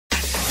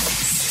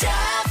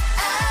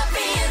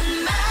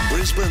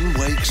Brisbane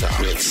wakes up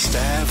with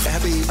Stav,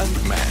 Abby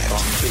and Matt on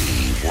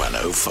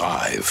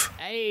B105.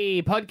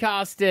 Hey,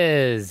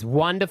 podcasters.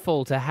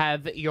 Wonderful to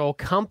have your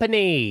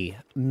company.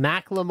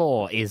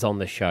 Macklemore is on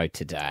the show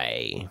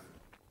today.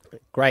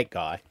 Great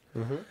guy.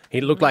 Mm-hmm.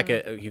 He looked like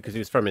because he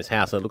was from his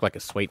house, it looked like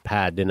a sweet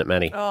pad, didn't it,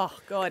 Manny? Oh,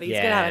 God, he's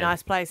going to have a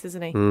nice place,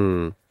 isn't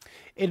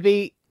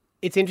he?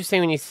 It's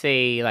interesting when you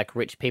see like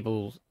rich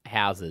people's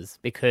houses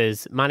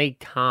because money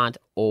can't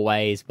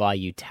always buy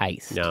you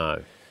taste.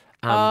 No.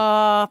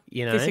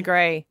 You know?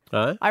 Disagree.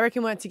 No? I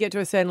reckon once you get to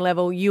a certain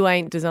level, you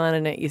ain't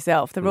designing it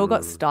yourself. They've all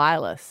got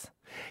stylists.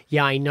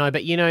 Yeah, I know.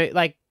 But, you know,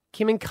 like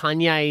Kim and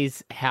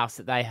Kanye's house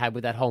that they had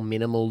with that whole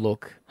minimal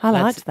look. I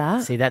liked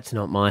that. See, that's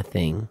not my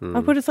thing. I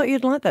would have thought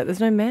you'd like that. There's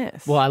no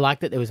mess. Well, I like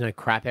that there was no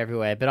crap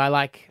everywhere, but I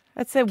like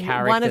that's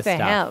one of their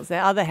houses.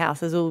 Their other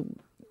houses are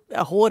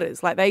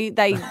hoarders. Like they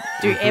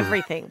do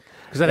everything.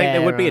 Because I think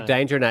there would be a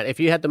danger in that. If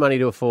you had the money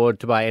to afford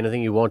to buy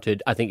anything you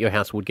wanted, I think your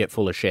house would get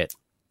full of shit.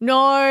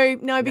 No,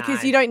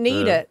 because you don't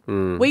need it.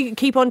 We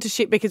keep on to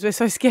shit because we're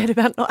so scared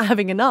about not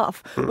having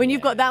enough. When you've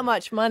got that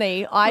much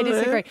money, I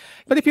disagree.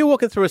 But if you're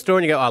walking through a store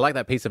and you go, I like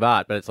that piece of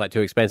art, but it's like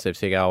too expensive,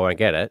 so you go, I won't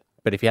get it.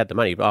 But if you had the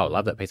money, I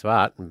love that piece of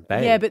art. And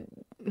bang. Yeah, but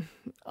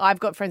I've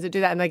got friends that do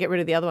that and they get rid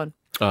of the other one.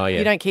 Oh, yeah.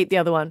 You don't keep the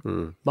other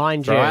one.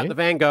 Mind you. Throw out the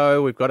Van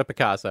Gogh, we've got a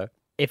Picasso.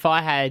 If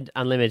I had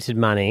unlimited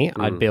money,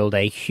 I'd build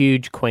a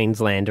huge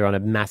Queenslander on a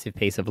massive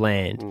piece of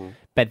land.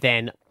 But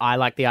then I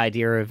like the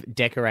idea of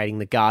decorating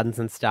the gardens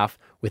and stuff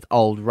with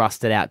old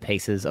rusted out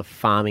pieces of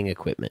farming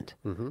equipment.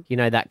 You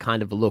know, that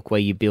kind of look where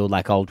you build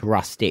like old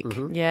rustic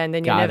Yeah, and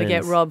then you gardens.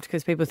 never get robbed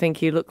because people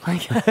think you look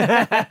like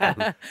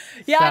Yeah,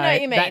 I know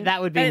what you mean.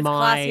 That would be it's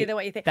my classier than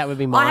what you think. That would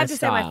be my I have to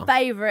style. say my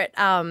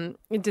favourite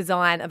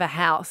design of a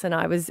house, and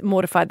I was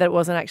mortified that it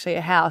wasn't actually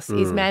a house,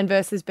 is Man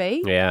vs.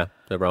 Bee. Yeah,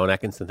 the Rowan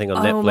Atkinson thing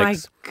on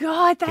Netflix. Oh my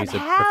God, that He's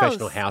house. a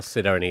professional house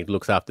sitter and he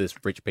looks after this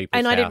rich people's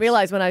And house. I didn't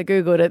realise when I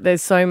Googled it,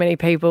 there's so many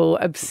people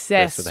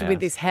obsessed with the with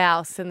house. this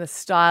house and the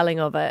styling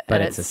of it.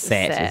 But and it's a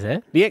set, is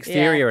it? The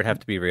exterior would have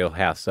to be real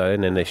house, though,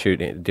 and then they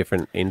shoot it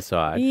different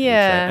inside.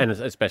 Yeah. And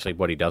especially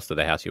what he does to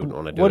the house, you wouldn't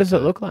want to do. What does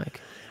it look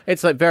like?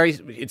 It's like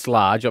it's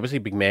large, obviously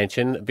big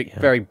mansion,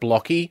 very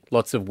blocky,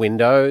 lots of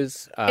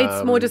windows.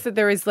 It's more just that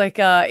there is like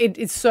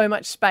it's so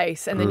much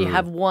space, and then you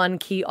have one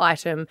key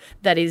item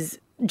that is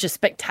just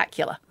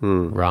spectacular.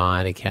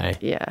 Right, okay.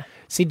 Yeah.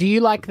 See, do you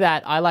like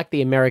that? I like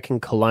the American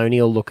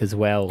colonial look as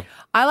well.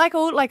 I like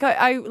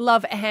I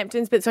love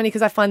Hamptons, but it's only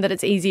because I find that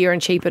it's easier and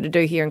cheaper to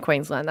do here in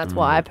Queensland. That's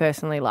why I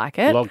personally like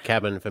it. Log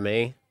cabin for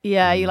me.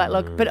 Yeah, you like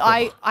log, but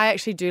I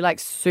actually do like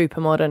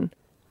super modern.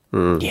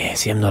 Yeah,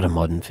 see, I'm not a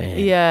modern fan.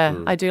 Yeah,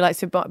 I do like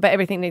super, but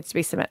everything needs to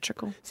be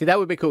symmetrical. See, that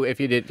would be cool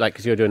if you did, like,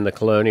 because you're doing the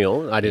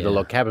colonial. I did a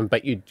log cabin,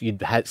 but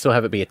you'd still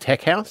have it be a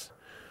tech house.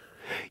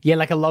 Yeah,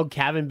 like a log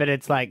cabin, but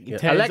it's like...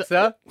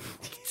 Alexa,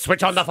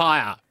 switch on the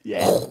fire.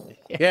 Yeah.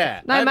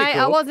 Yeah. No, that'd be mate,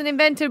 cool. I wasn't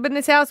invented when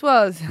this house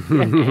was.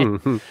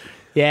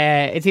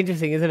 Yeah, it's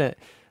interesting, isn't it?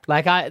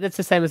 Like, that's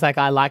the same as, like,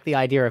 I like the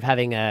idea of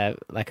having a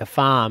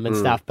farm and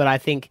stuff, but I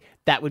think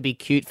that would be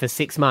cute for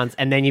 6 months,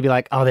 and then you'd be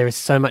like, oh, there is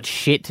so much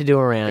shit to do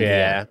around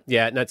here.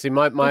 Yeah. No, see,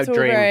 my It's all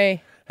dream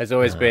very- has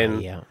always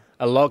been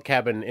a log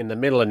cabin in the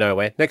middle of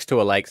nowhere, next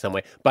to a lake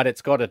somewhere, but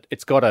it's got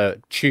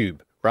a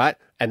tube, right?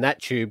 And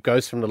that tube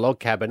goes from the log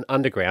cabin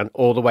underground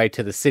all the way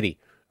to the city.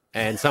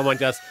 And someone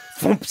just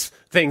thumps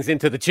things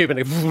into the tube and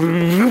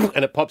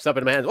it pops up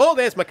in my hands. Oh,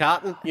 there's my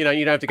carton. You know,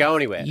 you don't have to go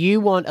anywhere.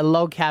 You want a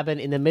log cabin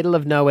in the middle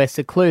of nowhere,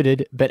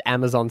 secluded, but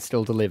Amazon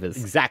still delivers.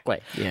 Exactly.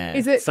 Yeah.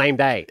 Is it? Same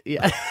day.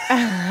 Yeah.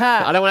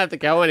 I don't want to have to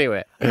go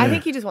anywhere. I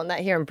think you just want that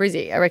here in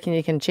Brizzy. I reckon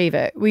you can achieve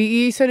it. Were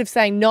you sort of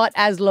saying not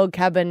as log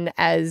cabin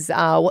as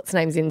what's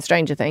name's in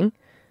Stranger Thing?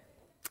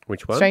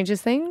 Which one? Stranger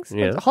Things?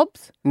 Yeah.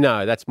 Hobbs?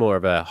 No, that's more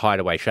of a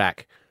hideaway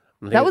shack.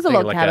 That was a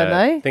log cabin,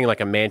 though. Thinking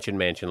like a mansion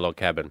log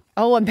cabin.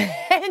 Oh, a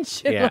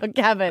mansion log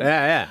cabin.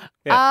 Yeah.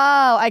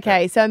 Oh,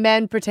 okay. So a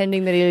man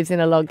pretending that he lives in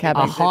a log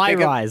cabin. A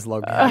high-rise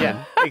log cabin.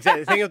 Yeah,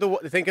 exactly.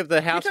 Think of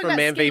the house talking from about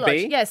Man ski v. lodge.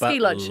 B. Yeah, ski but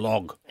lodge.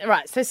 Log.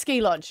 Right, so ski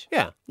lodge.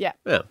 Yeah. Yeah.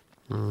 Yeah.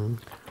 All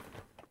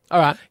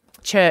right.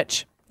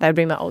 Church. That would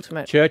be my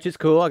ultimate. Church is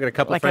cool. I got a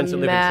couple Like of friends a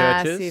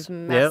that live in churches.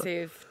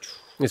 massive.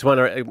 It's one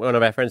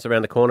of our friends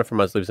around the corner from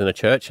us lives in a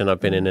church, and I've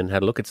been in and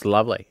had a look. It's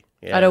lovely.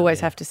 Yeah, I'd always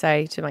have to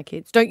say to my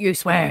kids, don't you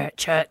swear at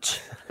church.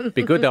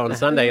 be good though on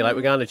Sunday. You're like,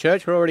 we're going to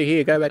church. We're already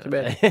here. Go back to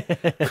bed.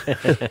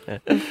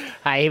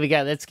 Hey, here we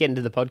go. Let's get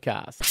into the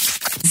podcast.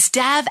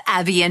 Stav,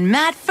 Abby and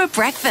Matt for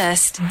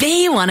breakfast.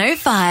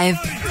 B105.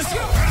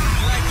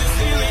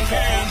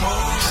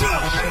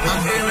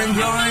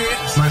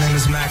 My name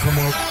is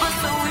Macklemore.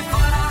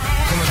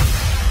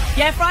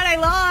 Yeah, Friday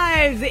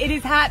Lives. It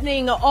is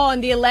happening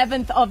on the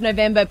 11th of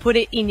November. Put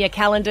it in your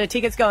calendar.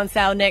 Tickets go on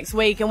sale next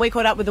week. And we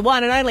caught up with the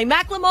one and only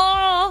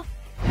Macklemore.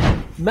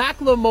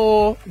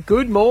 Macklemore,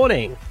 good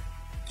morning.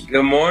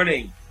 Good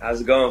morning.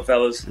 How's it going,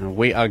 fellas?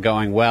 We are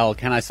going well.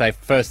 Can I say,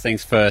 first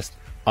things first,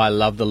 I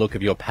love the look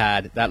of your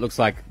pad. That looks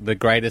like the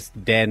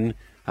greatest den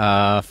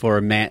for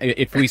a man.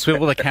 If we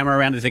swivel the camera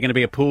around, is there going to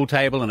be a pool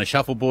table and a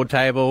shuffleboard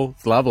table?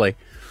 It's lovely.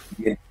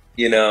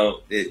 You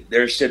know,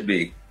 there should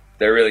be.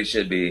 There really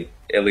should be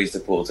at least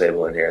a pool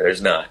table in here.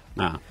 There's not.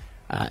 Ah.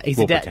 He's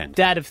We'll a pretend.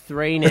 dad of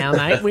 3 now,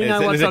 mate. We know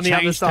There's what's a on the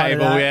other change side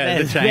table, of that. yeah,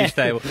 there's a change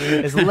table.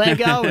 There's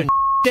Lego and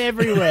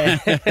everywhere.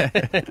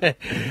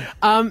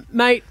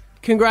 Mate,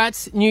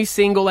 congrats. New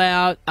single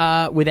out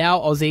with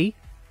our Aussie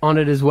on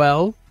it as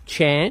well,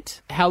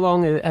 Chant. How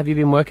long have you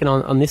been working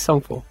on this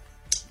song for?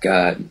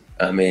 God,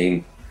 I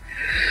mean,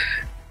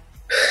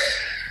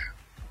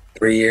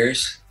 3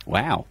 years.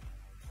 Wow.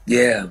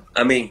 Yeah,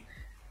 I mean,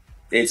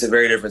 it's a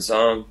very different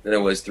song than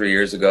it was 3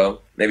 years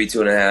ago, maybe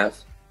 2.5.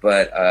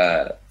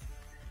 But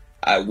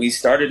we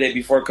started it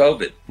before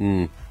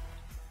COVID.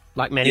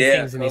 Like many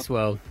things in this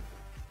world.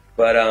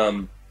 But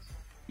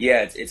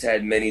yeah, it's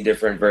had many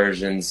different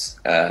versions.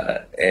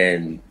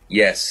 And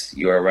yes,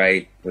 you are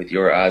right. With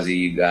your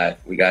Aussie,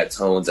 we got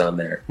tones on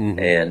there,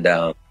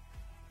 and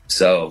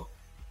so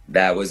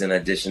that was an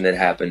addition that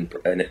happened.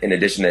 An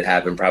addition that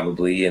happened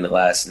probably in the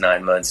last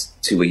 9 months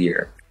to a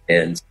year,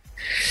 and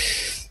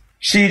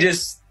she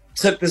just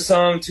took the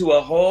song to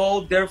a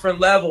whole different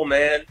level,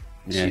 man.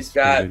 Yeah, She's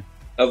got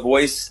a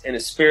voice and a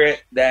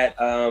spirit that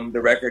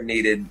the record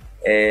needed,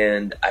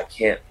 and I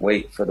can't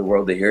wait for the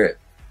world to hear it.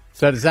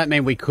 So does that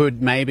mean we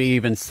could maybe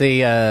even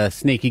see a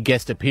sneaky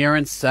guest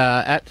appearance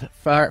at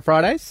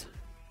Fridays?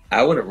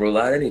 I wouldn't rule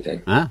out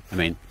anything. I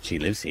mean, she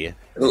lives here.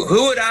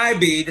 Who would I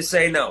be to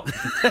say no?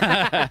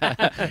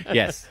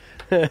 Yes.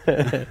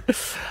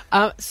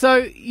 So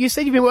you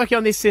said you've been working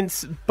on this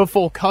since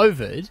before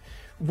COVID.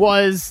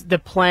 Was the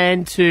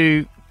plan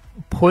to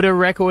put a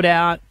record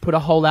out, put a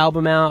whole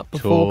album out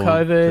before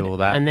COVID, all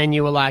that. and then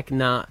you were like,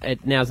 nah,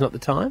 now's not the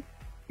time?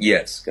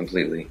 Yes,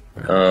 completely.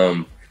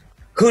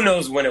 Who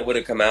knows when it would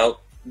have come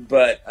out,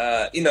 but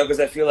because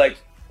I feel like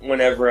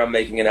whenever I'm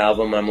making an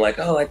album, I'm like,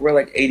 oh, like we're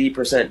like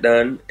 80%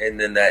 done, and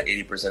then that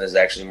 80% is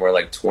actually more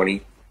like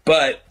 20.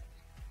 But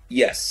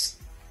yes,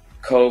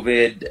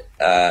 COVID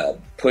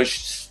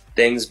pushed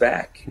things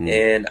back,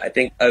 and I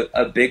think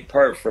a big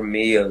part for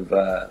me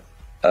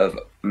of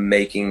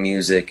making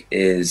music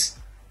is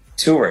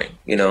touring,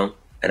 and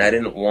I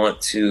didn't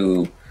want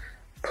to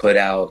put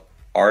out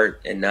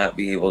art and not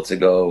be able to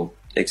go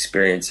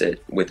experience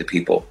it with the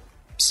people.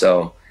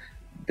 So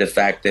the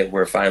fact that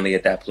we're finally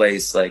at that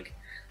place, like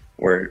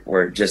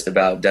we're just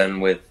about done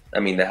with,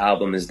 the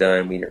album is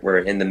done. We're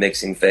in the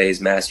mixing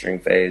phase, mastering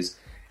phase.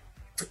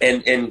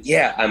 And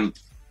yeah, I'm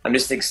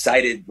just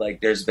excited. Like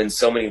there's been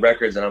so many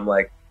records and I'm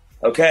like,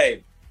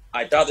 okay,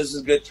 I thought this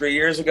was good 3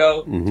 years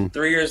ago.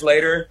 3 years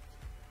later,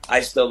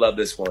 I still love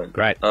this one.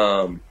 Great.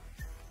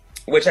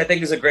 Which I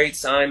think is a great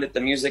sign that the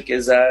music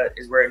is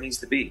where it needs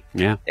to be.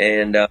 Yeah.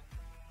 And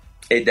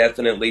it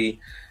definitely,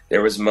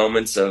 there was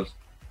moments of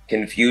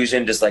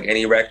confusion, just like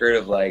any record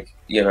of like,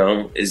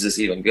 is this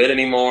even good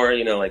anymore?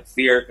 Like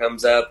fear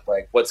comes up,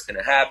 like what's going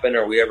to happen?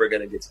 Are we ever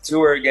going to get to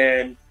tour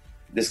again?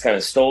 This kind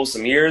of stole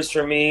some years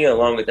from me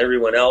along with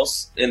everyone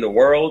else in the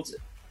world.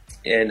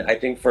 And I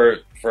think for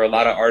a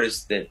lot of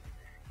artists that,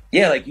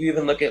 yeah, like you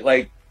even look at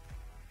like,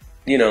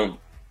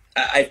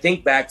 I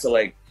think back to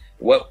like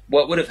what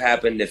would have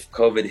happened if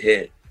COVID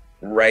hit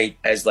right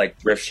as like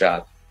Thrift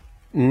Shop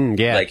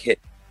like hit.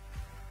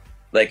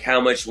 Like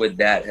how much would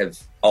that have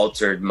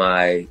altered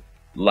my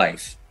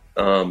life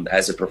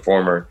as a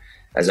performer,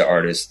 as an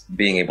artist,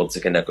 being able to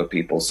connect with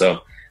people?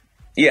 So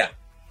yeah,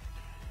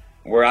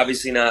 we're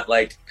obviously not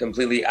like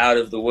completely out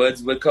of the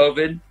woods with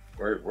COVID.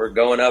 We're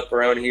going up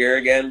around here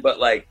again, but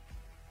like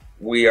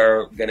we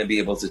are going to be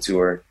able to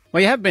tour.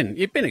 Well,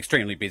 you've been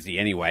extremely busy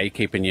anyway,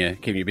 keeping you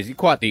busy,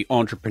 quite the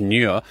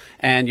entrepreneur,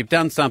 and you've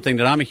done something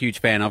that I'm a huge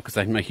fan of because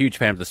I'm a huge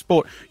fan of the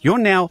sport. You're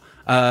now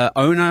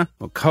owner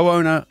or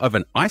co-owner of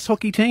an ice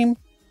hockey team.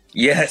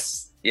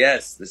 Yes,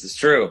 this is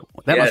true.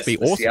 That must be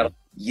awesome.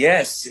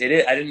 Yes, it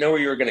is. I didn't know where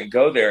you were going to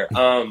go there.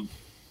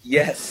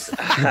 Yes.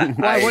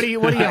 Why? What are you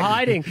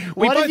hiding?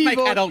 We What both have you make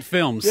bought- adult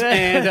films,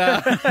 and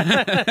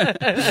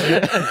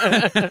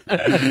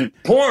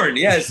Porn.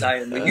 Yes, I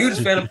am a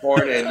huge fan of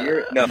porn, and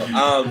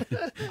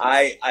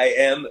I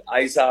am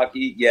ice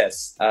hockey.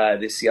 Yes,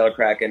 the Seattle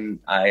Kraken.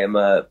 I am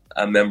a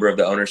member of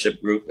the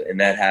ownership group, and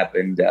that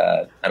happened.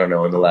 I don't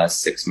know, in the last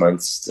 6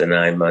 months to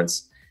 9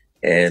 months,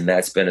 and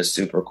that's been a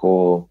super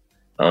cool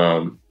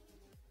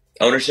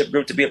ownership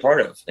group to be a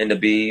part of, and to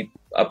be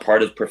a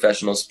part of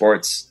professional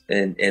sports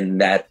in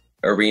that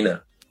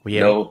arena. Well,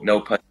 yeah. No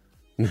pun.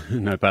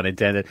 no pun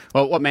intended.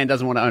 Well, what man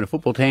doesn't want to own a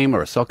football team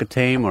or a soccer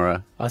team or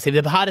a... I see.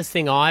 The hardest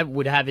thing I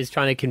would have is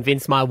trying to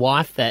convince my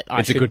wife that I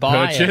It's a should good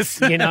buy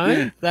purchase.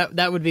 it.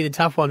 That would be the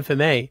tough one for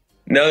me.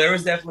 No, there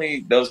was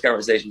definitely those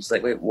conversations.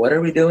 Like, wait, what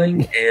are we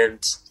doing? And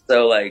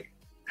so, like,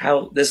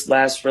 how this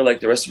lasts for like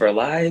the rest of our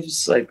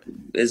lives? Like,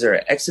 is there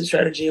an exit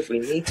strategy if we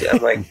need to?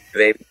 I'm like,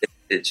 baby,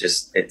 it's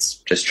just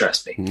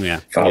trust me. Yeah.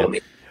 Follow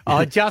me.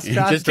 Oh, just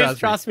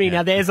trust me.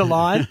 Now there's a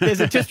line.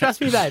 Just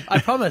trust me, babe. I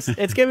promise.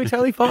 It's gonna be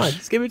totally fine.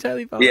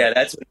 Yeah,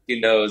 that's when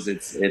she knows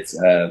it's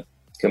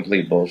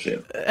complete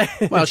bullshit.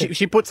 Well,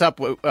 she puts up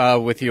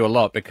with you a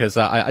lot because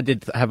I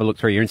did have a look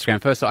through your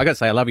Instagram. First, I got to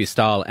say, I love your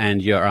style,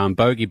 and your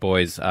Bogey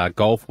Boys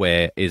golf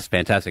wear is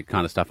fantastic.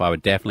 Kind of stuff I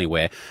would definitely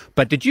wear.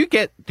 But did you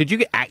get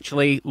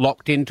actually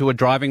locked into a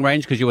driving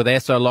range because you were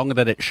there so long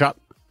that it shut?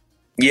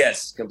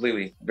 Yes,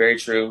 completely. Very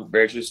true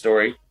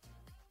story.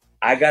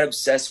 I got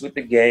obsessed with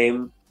the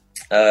game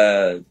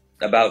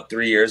about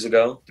 3 years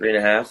ago,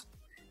 3.5,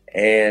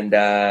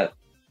 and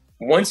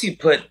once you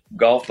put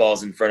golf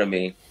balls in front of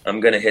me, I'm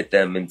going to hit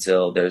them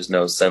until there's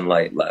no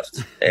sunlight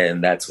left.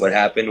 And that's what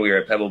happened. We were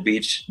at Pebble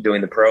Beach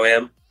doing the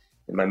Pro-Am,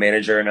 and my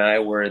manager and I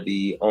were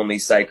the only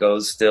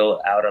psychos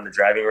still out on the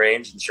driving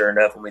range. And sure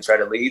enough, when we tried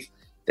to leave,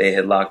 they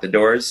had locked the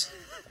doors.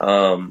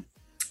 And,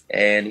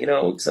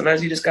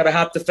 sometimes you just got to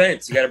hop the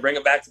fence. You got to bring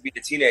it back to be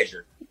a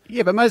teenager.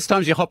 Yeah, but most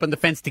times you hop on the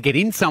fence to get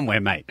in somewhere,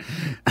 mate.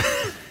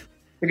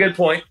 It's a good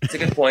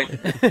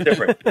point.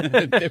 Different.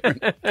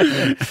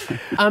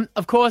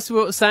 Of course, we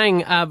were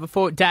saying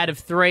before, Dad of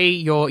 3,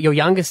 your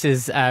youngest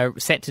is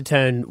set to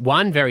turn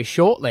 1 very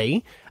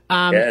shortly.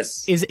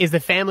 Yes. Is the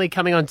family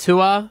coming on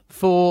tour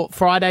for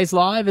Fridays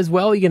Live as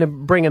well? Are you going to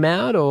bring them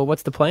out, or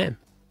what's the plan?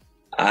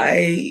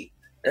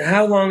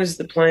 How long is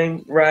the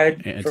plane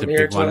ride from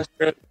here to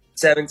Australia?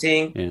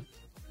 17? Yeah.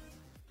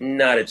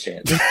 Not a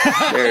chance.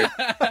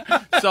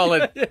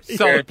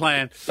 Solid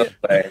plan.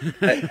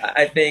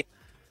 I think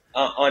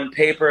on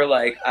paper,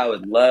 I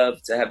would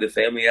love to have the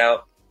family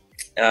out.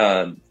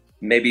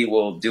 Maybe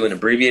we'll do an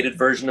abbreviated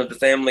version of the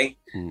family.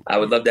 I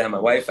would love to have my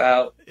wife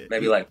out.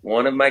 Maybe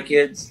one of my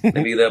kids.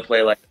 Maybe they'll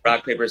play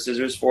rock, paper,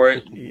 scissors for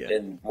it,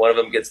 and one of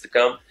them gets to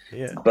come.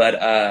 Yeah.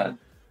 But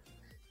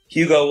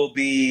Hugo will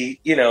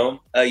be,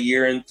 a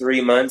year and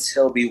 3 months.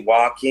 He'll be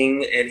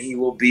walking, and he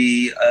will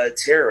be a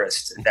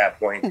terrorist at that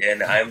point.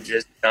 And I'm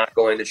just not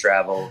going to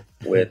travel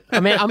with. I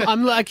mean,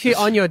 I'm actually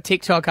on your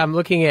TikTok. I'm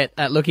looking at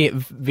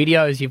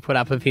videos you put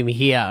up of him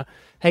here.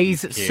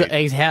 He's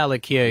hella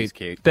cute. He's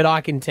cute. But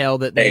I can tell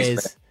that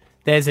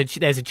there's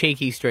a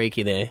cheeky streak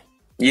in there.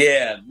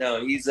 Yeah,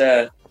 no, he's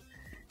a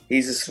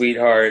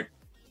sweetheart,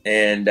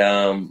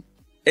 and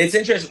it's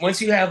interesting once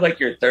you have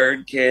your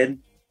third kid.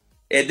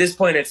 At this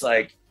point, it's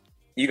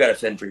you got to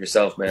fend for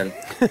yourself, man.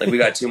 We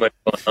got too much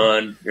going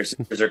on. Your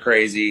sisters are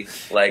crazy.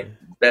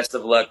 Best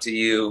of luck to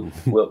you.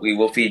 We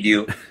will feed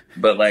you,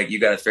 but you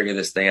got to figure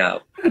this thing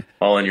out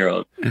all on your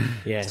own.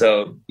 Yeah.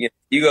 So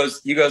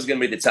Hugo's gonna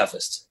be the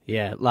toughest.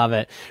 Yeah, love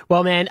it.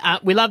 Well, man,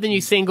 we love the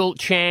new single,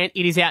 Chant.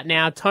 It is out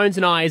now. Tones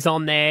and I is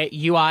on there.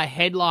 You are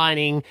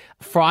headlining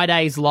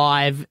Fridays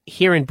Live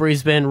here in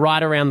Brisbane,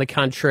 right around the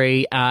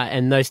country,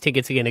 and those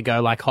tickets are going to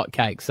go like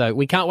hotcakes. So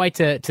we can't wait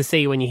to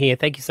see you when you're here.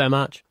 Thank you so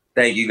much.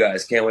 Thank you,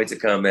 guys. Can't wait to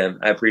come, man.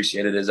 I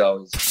appreciate it as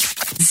always.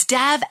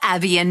 Stab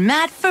Abby and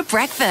Matt for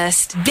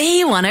breakfast.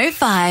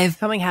 B105.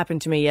 Something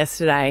happened to me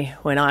yesterday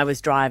when I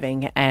was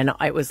driving, and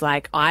it was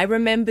I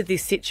remember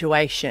this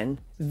situation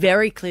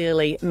very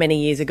clearly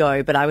many years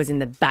ago, but I was in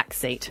the back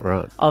seat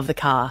of the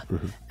car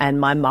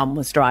and my mum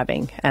was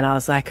driving, and I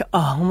was like,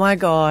 oh my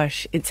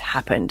gosh, it's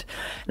happened.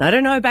 And I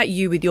don't know about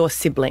you with your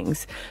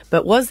siblings,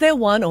 but was there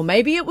one, or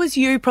maybe it was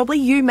you, probably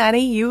you,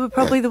 Manny, you were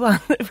probably the one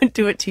that would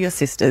do it to your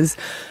sisters,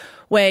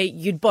 where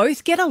you'd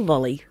both get a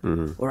lolly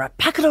or a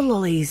packet of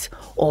lollies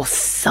or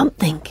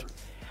something,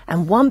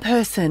 and one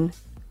person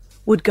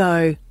would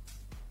go,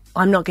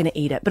 I'm not going to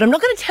eat it. But I'm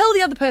not going to tell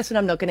the other person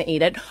I'm not going to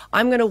eat it.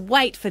 I'm going to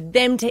wait for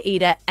them to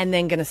eat it and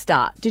then going to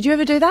start. Did you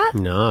ever do that?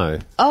 No.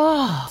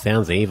 Oh.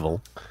 Sounds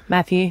evil.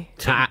 Matthew?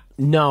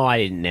 No,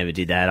 I never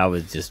did that. I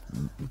was just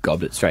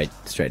gobbed it straight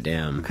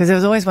down. Because there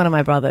was always one of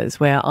my brothers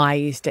where I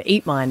used to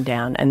eat mine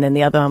down and then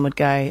the other one would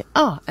go,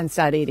 oh, and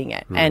start eating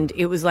it. And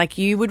it was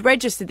you would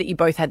register that you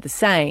both had the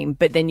same,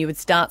 but then you would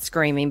start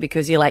screaming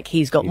because you're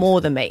he's got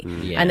more than me.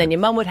 Yeah. And then your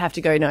mum would have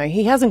to go, no,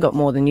 he hasn't got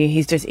more than you.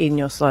 He's just eating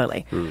yours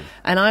slowly.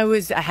 And I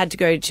had to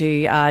go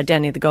to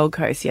down near the Gold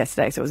Coast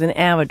yesterday. So it was an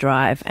hour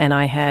drive and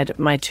I had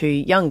my 2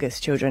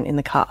 youngest children in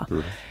the car.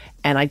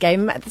 And I gave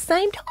them at the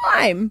same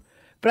time.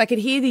 But I could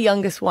hear the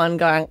youngest one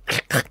going on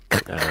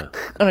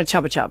a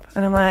chubba chub.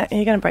 And I'm like,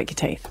 you're going to break your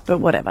teeth, but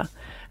whatever.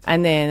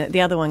 And then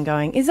the other one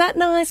going, is that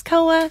nice,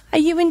 Koa? Are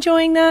you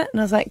enjoying that? And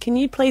I was like, can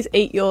you please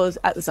eat yours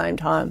at the same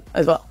time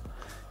as well?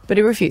 But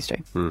he refused to.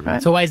 Right?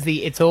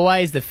 It's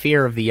always the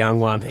fear of the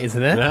young one,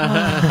 isn't it?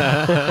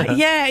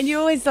 Yeah, and you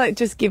always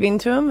just give in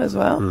to him as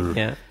well.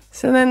 Yeah.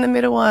 So then the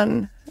middle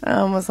one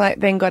was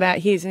then got out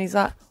his and he's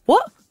like,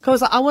 what? I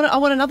was like, I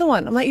want another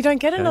one. I'm like, you don't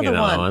get another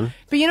one.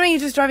 But you're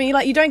just driving,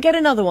 you don't get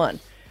another one.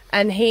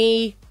 And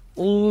he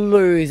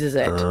loses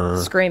it,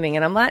 screaming.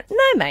 And I'm like,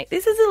 no, mate,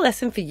 this is a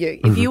lesson for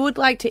you. If you would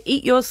like to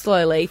eat yours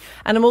slowly,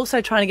 and I'm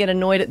also trying to get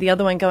annoyed at the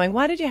other one going,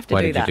 why did you have to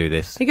do that? Why did you do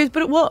this? He goes,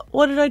 but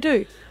what did I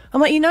do? I'm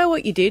like, you know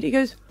what you did? He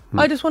goes,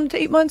 I just wanted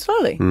to eat mine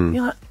slowly.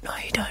 You're like, no,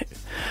 you don't.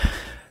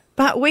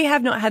 But we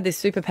have not had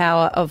this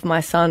superpower of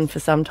my son for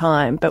some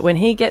time. But when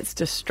he gets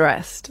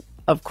distressed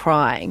of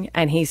crying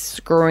and he's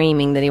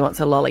screaming that he wants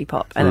a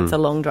lollipop and it's a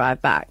long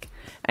drive back,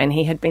 and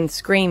he had been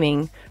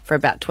screaming for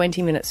about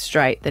 20 minutes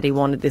straight that he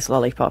wanted this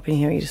lollipop. And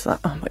you're just like,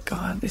 oh my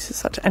God, this is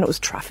such... And it was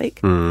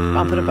traffic.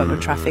 Bumper to bumper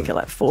traffic at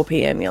like 4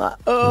 p.m. You're like,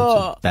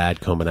 oh. It's a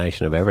bad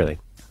combination of everything.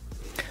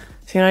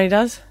 So you know what he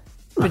does?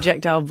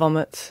 Projectile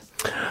vomits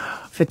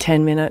for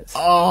 10 minutes.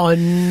 Oh,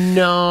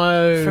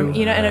 no.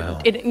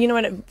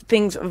 And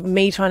things of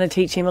me trying to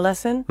teach him a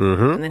lesson,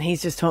 and then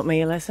he's just taught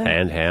me a lesson.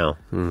 And how?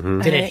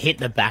 Mm-hmm. Did it hit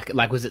the back?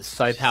 Like, was it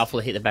so powerful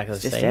it hit the back of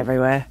the seat? Just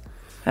everywhere.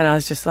 And I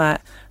was just like,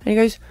 and he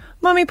goes,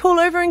 Mummy, pull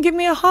over and give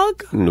me a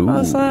hug. No. I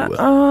was like,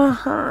 oh.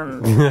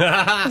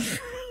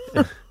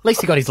 At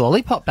least he got his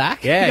lollipop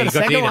back. Yeah, he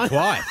got to eat one. it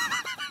twice.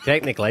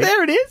 Technically.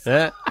 There it is.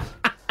 Yeah.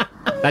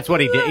 That's what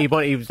he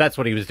did. That's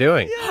what he was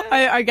doing.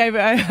 I gave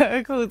it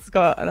I called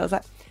Scott and I was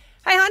like,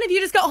 hey, hon, have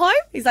you just got home?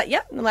 He's like,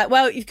 yep. And I'm like,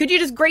 well, could you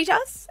just greet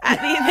us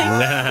at the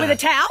thing with a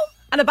towel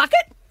and a bucket?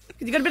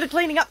 Because you've got a bit of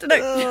cleaning up to do.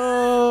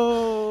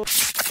 Oh.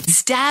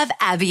 Stab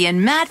Abby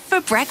and Matt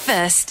for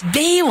breakfast.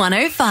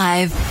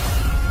 B105.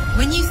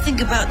 When you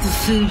think about the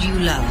food you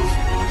love,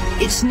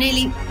 it's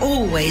nearly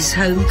always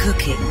home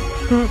cooking.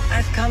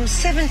 I've come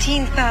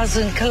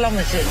 17,000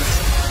 kilometres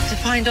to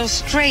find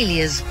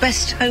Australia's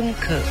best home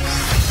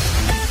cooks.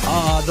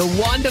 Oh, the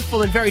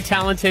wonderful and very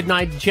talented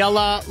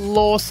Nigella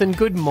Lawson.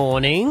 Good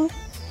morning.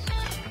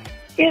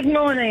 Good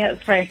morning.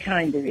 That's very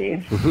kind of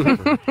you.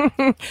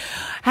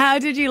 How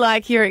did you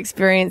like your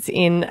experience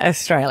in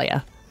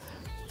Australia?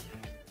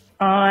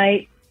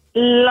 I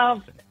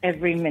loved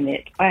every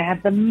minute. I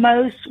had the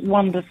most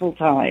wonderful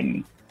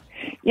time.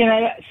 You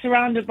know,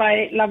 surrounded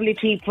by lovely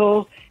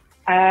people,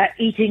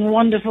 eating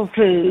wonderful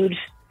food,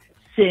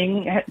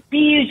 seeing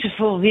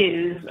beautiful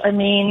views. I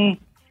mean,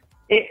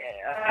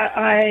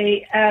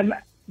 I am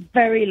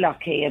very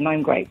lucky and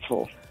I'm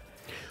grateful.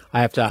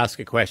 I have to ask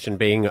a question.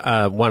 Being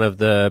one of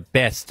the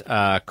best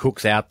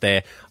cooks out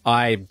there,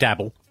 I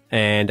dabble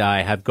and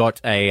I have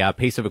got a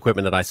piece of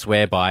equipment that I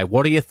swear by.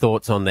 What are your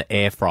thoughts on the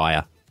air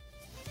fryer?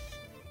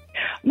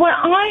 Well,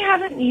 I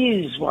haven't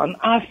used one.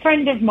 A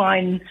friend of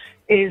mine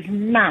is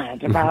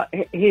mad about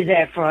his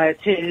air fryer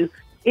too.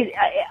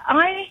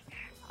 I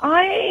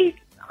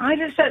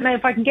just don't know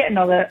if I can get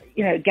another,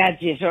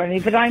 gadget or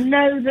anything, but I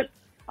know that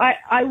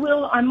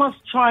I must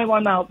try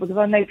one out because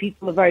I know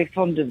people are very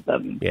fond of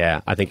them.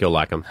 Yeah, I think you'll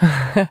like them.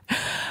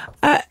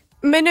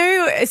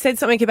 Manu said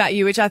something about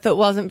you which I thought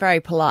wasn't very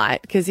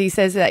polite because he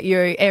says that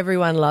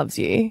everyone loves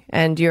you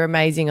and you're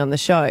amazing on the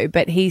show,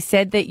 but he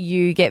said that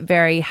you get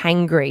very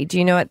hangry. Do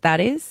you know what that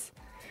is?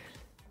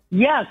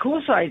 Yeah, of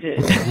course I do.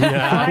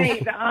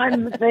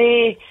 I'm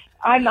the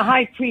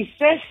high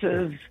priestess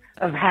of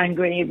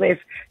hangry. If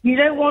you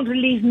don't want to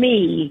leave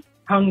me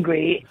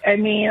hungry, I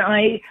mean,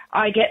 I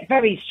get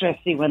very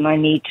stressy when I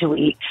need to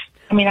eat.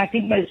 I mean, I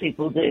think most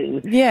people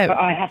do. Yeah. But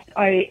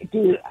I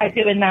do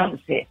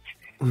announce it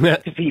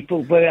to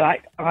people where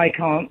like I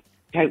can't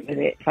cope with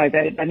it. I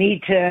don't. I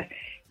need to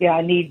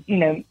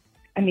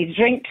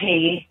drink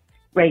tea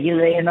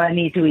regularly and I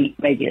need to eat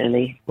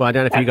regularly. Well, I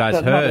don't know if you guys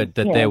heard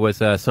that there was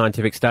a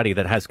scientific study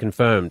that has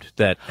confirmed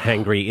that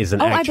hangry is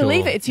an actual... I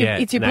believe it.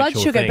 It's your blood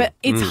sugar, but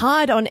it's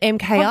hard on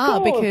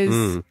MKR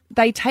because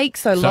they take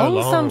so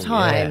long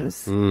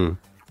sometimes. Yeah.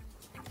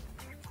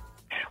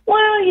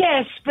 Well,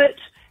 yes, but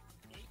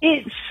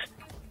it's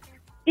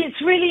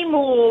really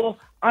more...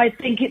 I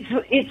think it's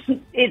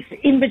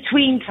in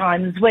between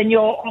times when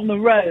you're on the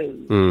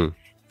road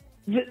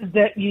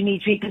that you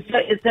need to eat, because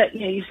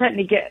you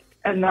certainly get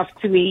enough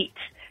to eat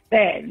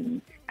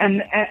then,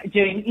 and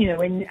during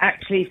when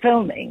actually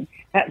filming,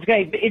 that's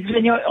great. But it's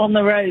when you're on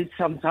the road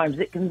sometimes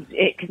it can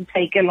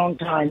take a long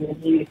time, and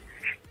you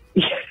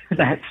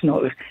that's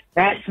not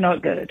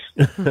good.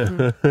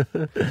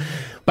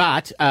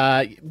 But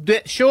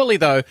surely,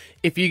 though,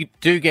 if you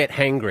do get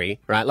hangry,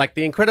 right, like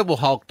the Incredible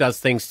Hulk does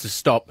things to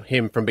stop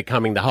him from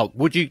becoming the Hulk,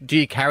 do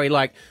you carry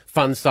like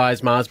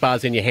fun-sized Mars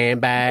bars in your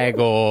handbag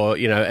or,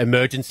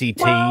 emergency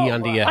tea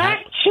under your hat?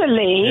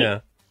 Actually,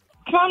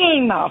 funny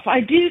enough, I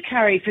do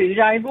carry food.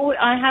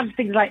 I have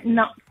things like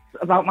nuts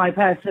about my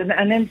person,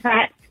 and in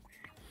fact,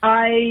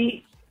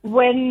 if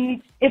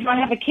I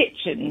have a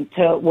kitchen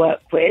to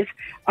work with,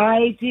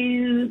 I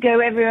do go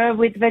everywhere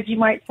with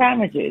Vegemite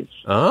sandwiches.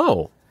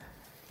 Oh,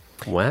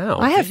 wow!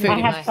 I have food.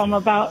 I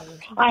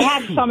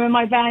have some in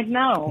my bag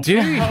now. Do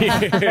you? You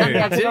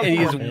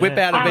just whip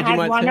out a Vegemite I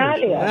had one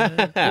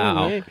sandwich.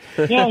 Earlier.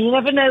 Yeah, you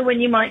never know when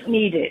you might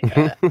need it.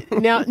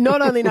 Now,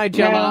 not only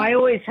Nigella... No,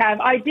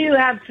 I do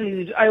have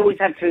food. I always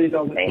have food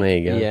on me. There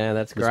you go. Yeah,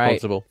 that's great.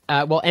 Responsible.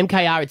 Well,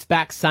 MKR, it's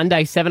back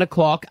Sunday, 7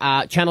 o'clock,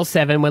 Channel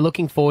 7. We're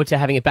looking forward to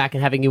having it back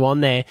and having you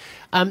on there.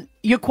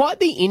 You're quite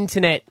the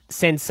internet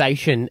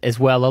sensation as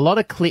well. A lot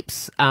of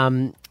clips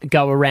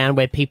go around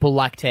where people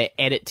like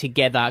to edit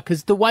together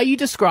because the way you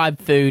describe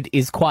food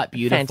is quite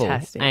beautiful.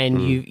 Fantastic.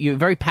 And you're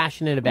very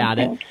passionate about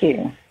it. Thank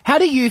you. How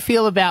do you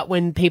feel about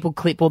when people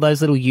clip all those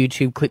little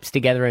YouTube clips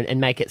together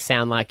and make it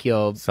sound like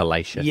you're...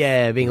 Salacious.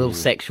 Yeah, being a little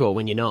sexual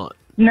when you're not?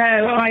 No,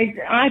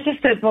 I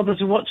just don't bother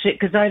to watch it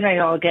because I know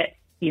I'll get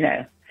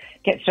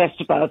stressed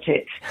about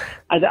it.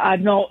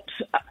 I'm not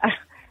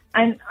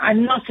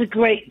a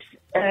great...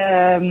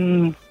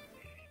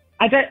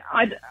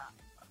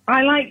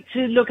 I like to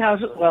look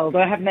out at the world.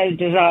 I have no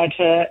desire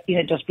to,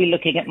 just be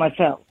looking at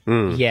myself.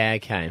 Yeah,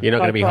 okay. You're not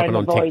going to be I try hopping and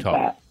on avoid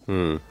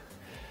TikTok.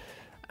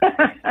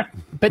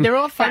 But there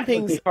are fun That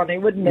things. would be funny,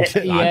 wouldn't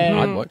it?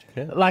 Yeah. I'd watch.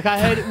 Yeah. Like I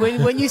heard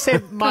when you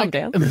said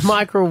down.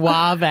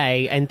 microwave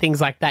and things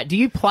like that. Do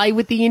you play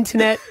with the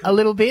internet a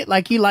little bit?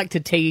 Like you like to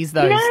tease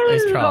those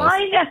trolls?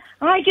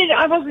 I did.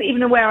 I wasn't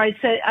even aware I'd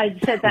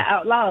said that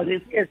out loud.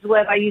 It's a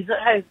word I use at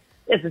home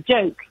as a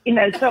joke,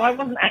 so I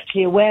wasn't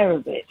actually aware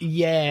of it.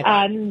 Yeah.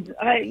 And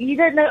you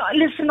don't know.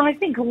 Listen, I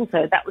think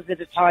also that was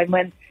at a time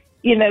when,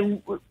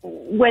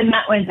 when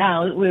that went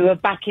out, we were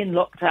back in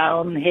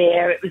lockdown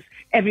here. It was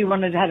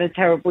everyone had a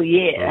terrible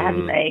year,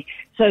 hadn't they?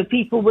 So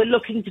people were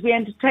looking to be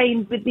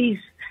entertained with these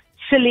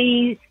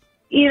silly,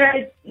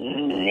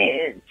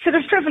 sort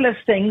of frivolous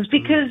things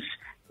because,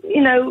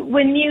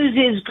 when news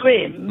is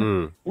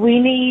grim, we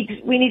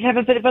need to have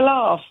a bit of a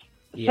laugh.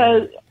 Yeah.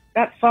 So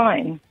that's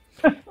fine.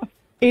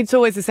 It's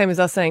always the same as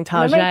us saying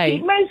Tajay.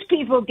 Most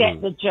people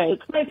get the joke.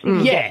 Most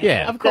people get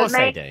Yeah, of course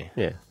they do.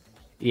 Yeah.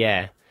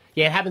 Yeah.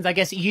 Yeah, it happens. I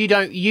guess you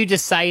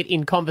just say it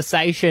in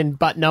conversation,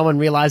 but no one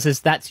realizes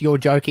that's your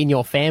joke in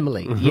your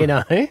family,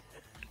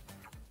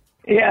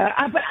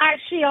 Yeah, but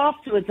actually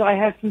afterwards I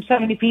heard from so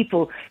many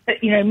people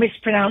that,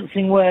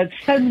 mispronouncing words,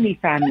 so many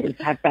families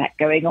have that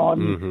going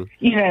on,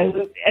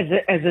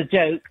 as a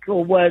joke,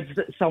 or words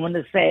that someone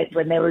has said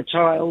when they were a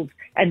child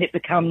and it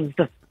becomes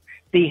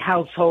the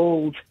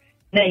household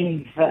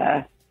name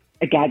for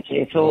a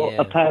gadget or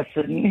a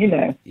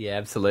person, Yeah,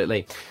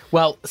 absolutely.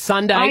 Well,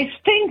 Sunday... I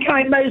think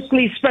I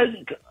mostly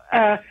spoke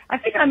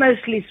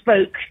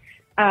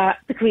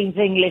the Queen's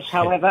English,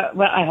 however,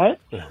 well, I hope,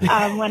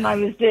 when I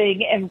was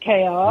doing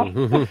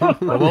MKR.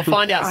 Well, we'll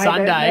find out I don't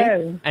Sunday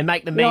know. and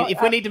make the meme. No,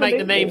 If we need to make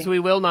the absolutely. memes, we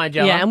will,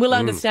 Nigella. Yeah, and we'll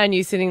understand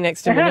you sitting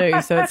next to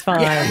Manu, so it's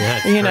fine.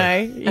 You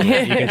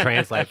can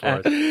translate for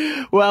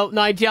us. Well,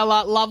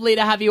 Nigella, lovely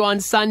to have you on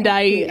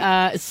Sunday,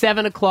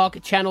 7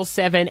 o'clock, Channel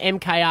 7.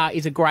 MKR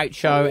is a great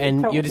show,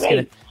 and so you're just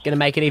great. going to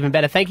make it even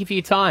better. Thank you for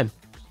your time.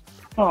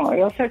 Oh,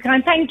 you're so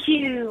kind. Thank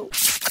you.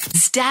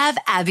 Stab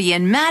Abby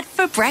and Matt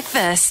for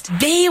breakfast.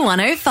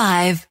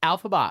 B105.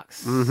 Alpha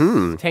Bucks.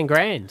 10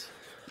 grand.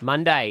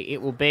 Monday,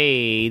 it will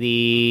be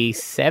the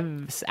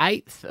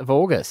 8th of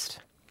August.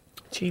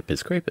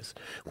 Jeepers creepers.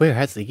 Where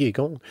has the year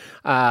gone?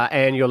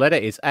 And your letter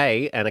is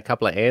A, and a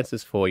couple of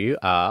answers for you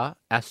are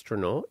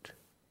astronaut,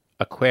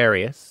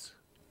 Aquarius,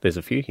 there's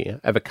a few here,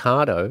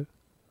 avocado,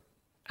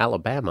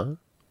 Alabama,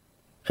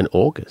 and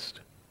August.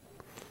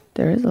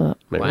 There is a lot.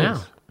 There Wow.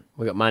 is.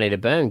 We got money to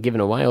burn,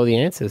 giving away all the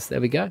answers.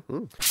 There we go.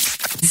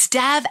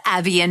 Stab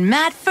Abby and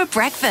Matt for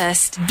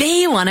breakfast.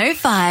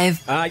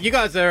 B105. You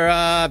guys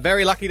are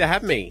very lucky to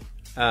have me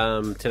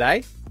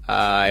today.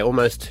 I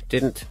almost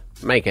didn't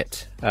make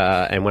it.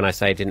 And when I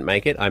say didn't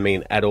make it, I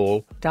mean at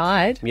all.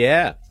 Died.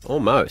 Yeah,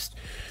 almost.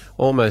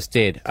 Almost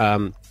did.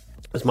 It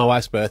was my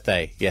wife's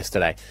birthday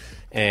yesterday.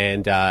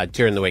 And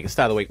during the week, the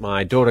start of the week,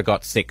 my daughter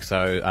got sick,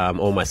 so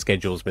all my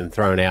schedule's been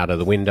thrown out of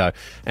the window.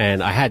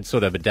 And I had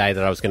sort of a day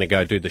that I was going to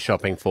go do the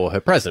shopping for her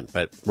present,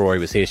 but Rory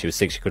was here, she was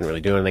sick, she couldn't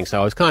really do anything. So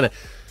I was kind of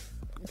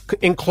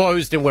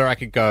enclosed in where I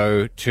could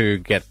go to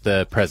get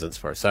the presents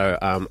for her. So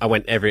I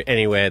went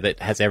anywhere that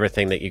has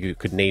everything that you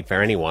could need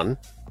for anyone.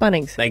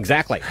 Bunnings.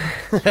 Exactly.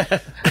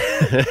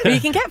 But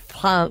you can get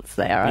plants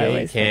there, I Yeah, you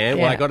always can. think.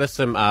 Well, Yeah. I got her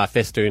some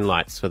festoon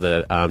lights for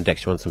the deck.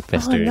 She wanted some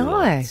festoon nice.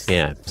 lights.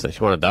 Yeah, so she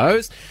wanted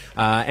those.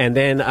 And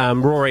then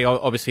Rory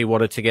obviously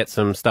wanted to get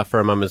some stuff for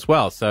her mum as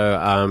well. So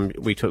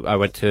I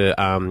went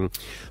to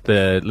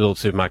the little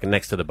supermarket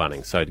next to the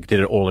Bunnings. So I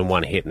did it all in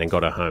one hit and then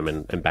got her home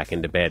and back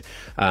into bed.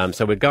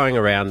 So we're going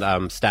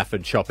around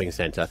Stafford Shopping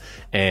Centre,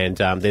 and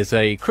there's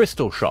a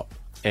crystal shop.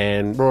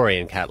 And Rory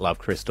and Kat love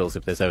crystals.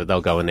 If there's ever,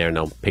 they'll go in there and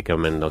they'll pick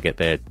them and they'll get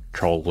their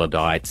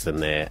troglodytes and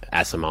their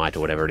asimite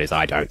or whatever it is.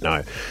 I don't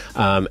know.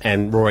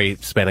 And Rory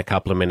spent a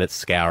couple of minutes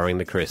scouring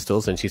the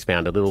crystals, and she's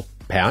found a little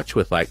pouch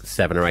with like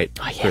 7 or 8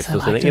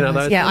 crystals in it. You know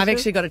those? Yeah, I've things?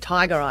 actually got a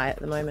tiger eye at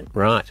the moment.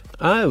 Right.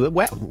 Oh,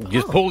 wow. You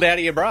just pulled out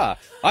of your bra.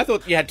 I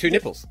thought you had 2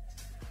 nipples.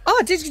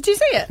 Oh, did you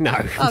see it? No.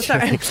 Oh,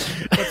 sorry.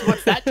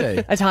 What's that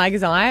do? A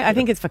tiger's eye. I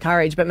think it's for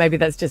courage, but maybe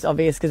that's just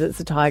obvious because it's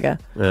a tiger.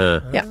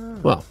 Yeah.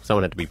 Well,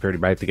 someone had to be pretty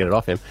brave to get it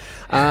off him.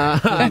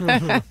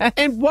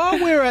 And while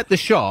we were at the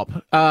shop,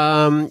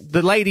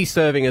 the lady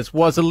serving us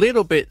was a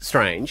little bit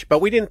strange, but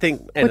we didn't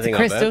think anything of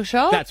her. crystal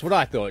shop? That's what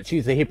I thought.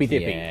 She's a hippy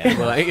dippy. Yeah.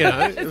 Well, you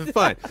know,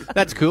 fine.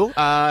 That's cool.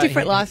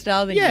 Different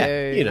lifestyle than yeah,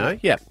 you. you know,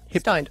 yeah.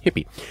 Stoned.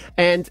 Hippie.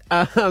 And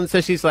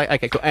so she's like,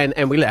 okay, cool.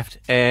 And we left.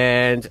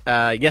 And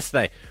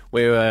yesterday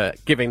we were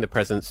giving the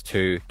presents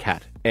to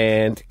Kat.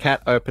 And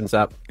Kat opens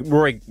up,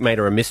 Rory made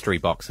her a mystery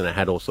box and it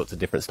had all sorts of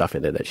different stuff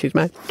in there that she's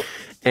made.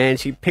 And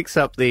she picks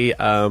up the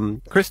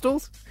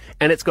crystals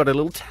and it's got a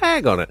little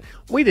tag on it.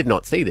 We did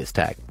not see this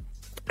tag.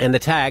 And the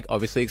tag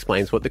obviously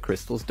explains what the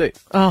crystals do.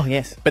 Oh,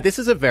 yes. But this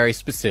is a very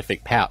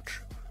specific pouch.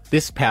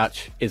 This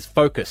pouch is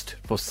focused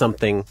for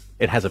something,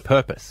 it has a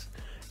purpose.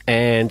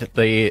 And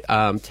the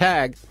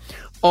tag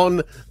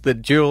on the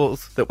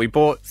jewels that we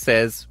bought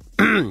says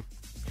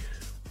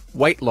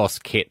weight loss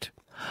kit.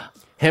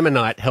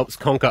 Hemonite helps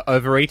conquer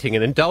overeating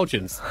and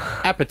indulgence.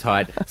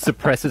 Appetite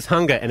suppresses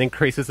hunger and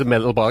increases the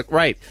metabolic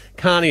rate.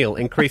 Carnial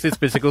increases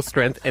physical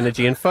strength,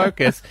 energy, and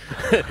focus.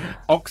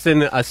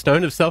 Oxen, a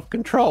stone of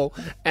self-control.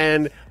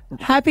 And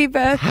Happy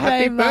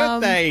birthday,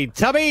 Mum. birthday,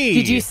 Tubby!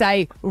 Did you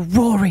say,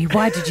 Rory,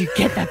 why did you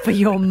get that for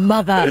your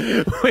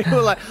mother? We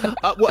were like,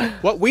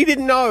 what? We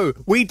didn't know.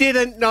 We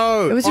didn't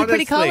know. It was with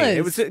pretty colours.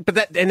 It was,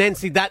 and then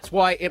see, that's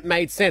why it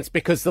made sense,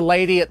 because the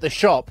lady at the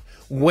shop,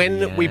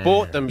 when we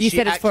bought them, You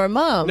said it's for a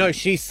mum. No,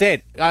 she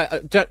said,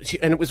 and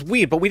it was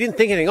weird, but we didn't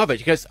think anything of it.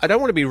 She goes, I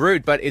don't want to be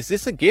rude, but is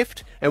this a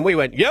gift? And we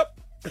went, yep.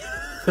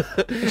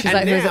 She's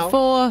like, who's it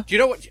for? Do you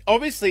know what?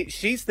 Obviously,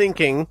 she's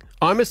thinking,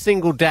 I'm a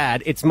single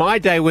dad. It's my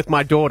day with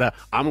my daughter.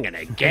 I'm going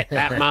to get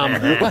that mum.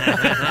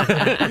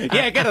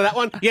 Yeah, get her that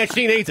one. Yeah,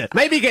 she needs it.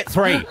 Maybe get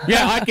 3.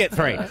 Yeah, I'd get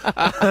 3.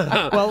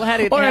 Well,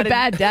 or a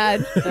bad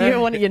dad. You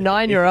don't want your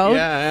 9-year-old.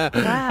 Yeah.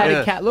 How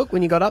did Kat look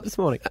when you got up this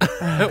morning?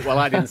 Well,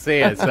 I didn't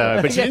see her,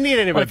 but she didn't eat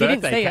any of her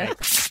birthday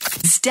cake.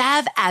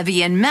 Stab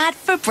Abby and Matt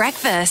for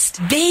breakfast.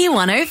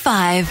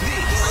 B105.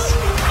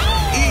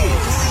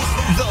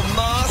 The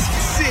Masked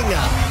Singer.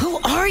 Who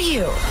are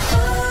you?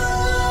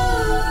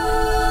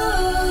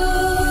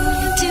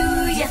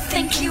 Do you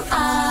think you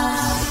are?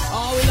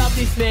 Oh, we love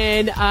this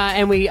man,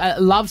 and we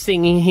love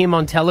seeing him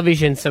on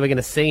television, so we're going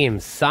to see him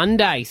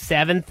Sunday,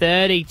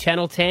 7:30,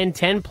 Channel 10,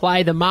 10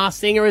 Play. The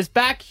Masked Singer is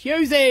back.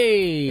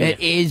 Hughesy! It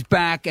is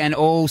back, and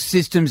all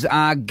systems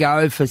are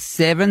go for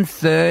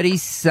 7:30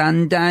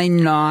 Sunday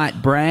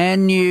night.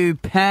 Brand new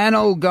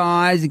panel,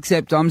 guys,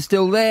 except I'm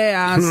still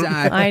there, so.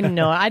 I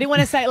know. I didn't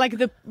want to say, like,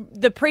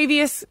 the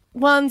previous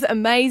one's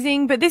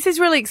amazing, but this is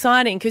really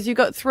exciting because you've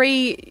got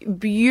 3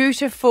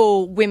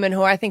 beautiful women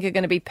who I think are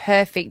going to be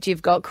perfect.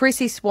 You've got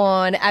Chrissy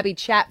Swan, Abby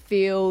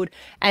Chatfield,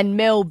 and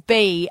Mel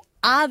B.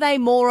 Are they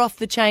more off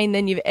the chain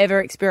than you've ever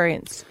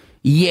experienced?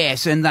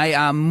 Yes, and they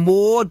are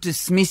more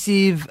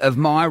dismissive of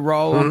my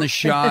role on the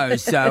show.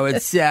 So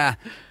it's,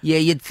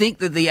 you'd think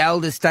that the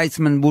elder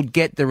statesman would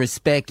get the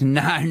respect.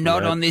 No,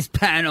 not on this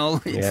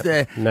panel. It's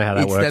Know how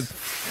that works. the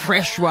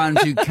fresh ones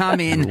who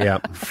come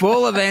in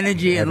full of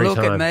energy and Every look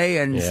time. at me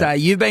and say,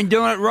 you've been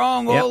doing it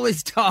wrong all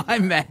this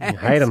time, man.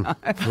 Hate them.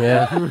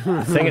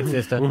 Yeah. Sing it,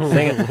 sister.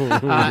 Sing it.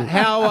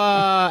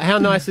 How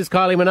nice is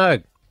Kylie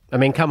Minogue? I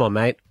mean, come on,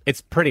 mate.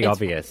 It's pretty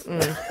obvious.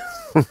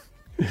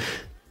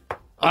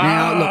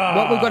 Now, look,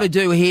 what we've got to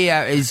do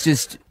here is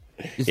just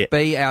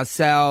be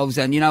ourselves,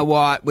 and you know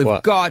what?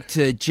 We've got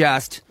to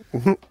just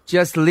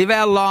live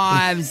our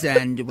lives,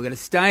 and we're going to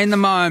stay in the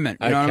moment.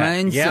 You know what I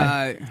mean?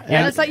 Yeah. So,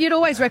 Yeah, it's like you'd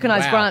always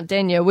recognise Grant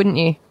Denyer, wouldn't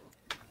you?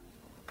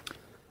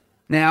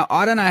 now,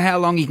 I don't know how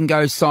long you can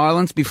go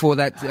silence before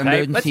that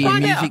emergency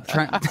music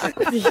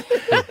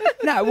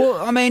No, well,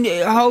 I mean,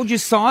 hold your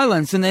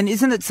silence, and then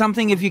isn't it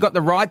something if you've got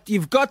the right to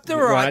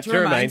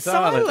remain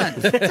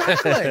silent?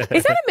 Exactly.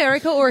 Is that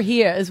America or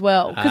here as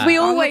well? Because we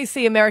always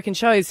see American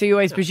shows, so you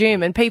always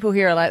presume, and people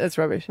here are like, that's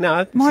rubbish.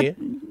 No,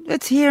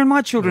 It's here, and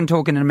my children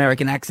talk in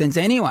American accents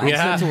anyway. So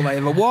that's all they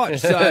ever watch.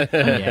 So,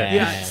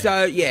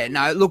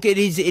 no, look, it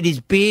is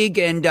big,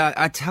 and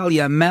I tell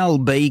you, Mel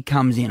B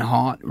comes in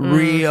hot,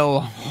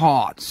 real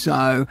hot.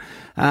 So,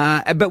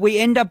 but we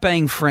end up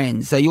being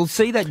friends. So you'll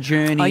see that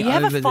journey. Oh, you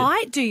have a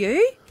fight, do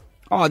you?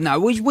 Oh, no,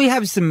 we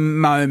have some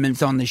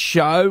moments on the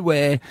show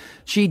where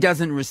she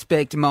doesn't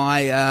respect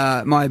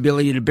my my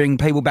ability to bring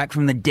people back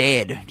from the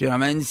dead. Do you know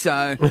what I mean?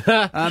 So,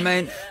 I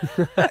mean,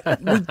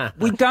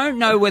 we don't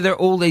know whether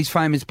all these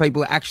famous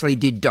people actually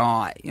did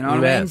die. You know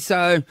what I mean?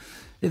 So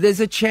there's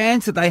a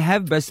chance that they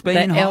have been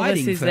in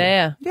hiding. Elvis is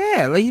there.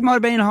 Yeah, he might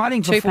have been in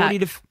hiding for 40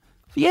 to...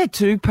 Yeah,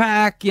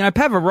 Tupac, you know,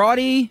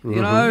 Pavarotti,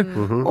 you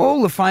know,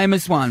 all the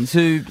famous ones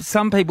who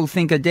some people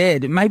think are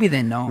dead. Maybe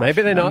they're not.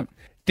 Maybe they're not.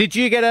 Did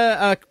you get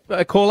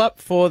a call up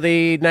for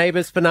the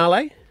Neighbours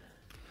finale?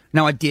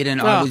 No, I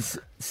didn't. I was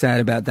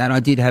sad about that.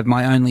 I did have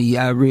my only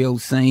real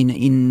scene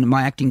in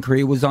my acting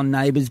career was on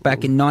Neighbours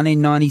back in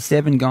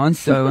 1997, guys.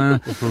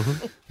 So,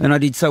 and I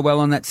did so well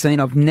on that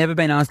scene. I've never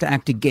been asked to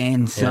act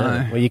again. So,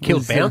 well, you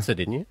killed Bouncer,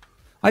 didn't you?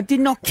 I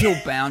did not kill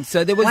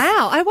Bouncer. There was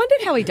Wow, I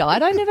wondered how he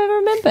died. I never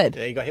remembered.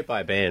 Yeah, he got hit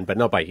by a van, but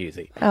not by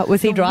Hughesy.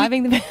 Was he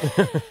driving the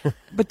van?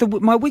 But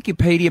my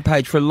Wikipedia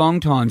page for a long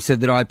time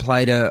said that I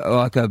played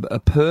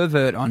a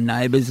pervert on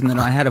Neighbours and that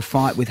I had a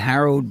fight with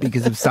Harold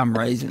because of some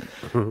reason.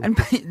 And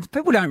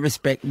people don't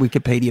respect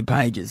Wikipedia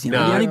pages, you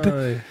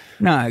know.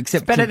 No,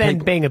 except Better than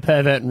being a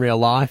pervert in real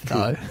life,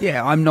 though.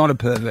 Yeah, I'm not a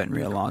pervert in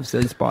real life,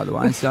 so just by the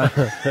way. So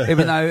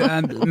even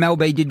though Mel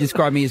B did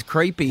describe me as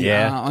creepy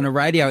on a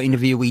radio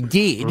interview we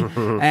did,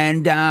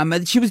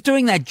 and she was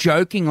doing that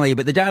jokingly,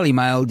 but the Daily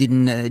Mail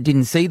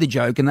didn't see the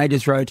joke, and they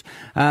just wrote,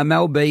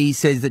 Mel B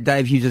says that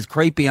Dave Hughes is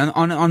creepy.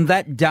 On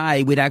that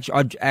day,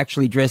 I'd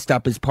actually dressed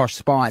up as Posh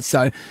Spice.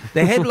 So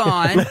the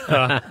headline,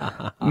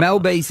 Mel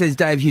B says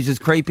Dave Hughes is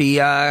creepy,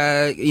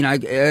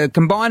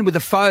 combined with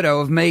a photo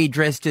of me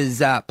dressed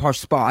as Posh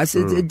Spice,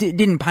 it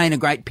didn't paint a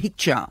great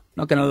picture.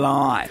 Not going to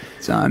lie.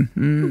 So,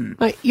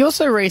 Mate, you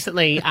also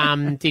recently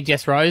did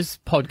Jess Rose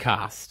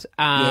podcast,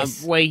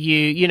 Yes. where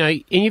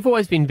and you've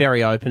always been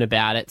very open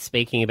about it,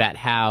 speaking about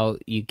how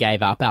you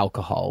gave up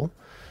alcohol.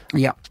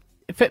 yeah.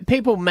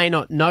 People may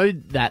not know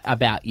that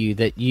about you,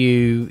 that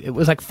it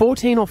was like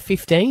 14 or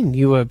 15,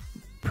 you were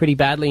pretty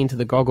badly into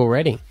the grog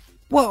already.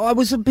 Well, I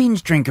was a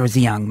binge drinker as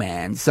a young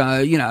man, so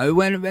at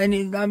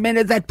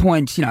that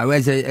point,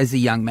 as a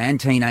young man,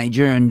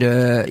 teenager, and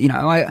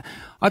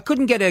I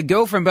couldn't get a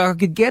girlfriend, but I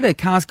could get a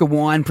cask of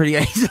wine pretty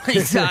easily.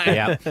 So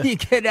you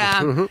could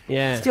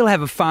still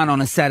have a fun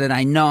on a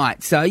Saturday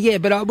night. So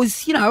but I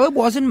was, it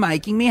wasn't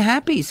making me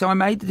happy. So I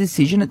made the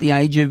decision at the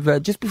age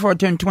of just before I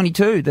turned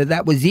 22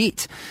 that was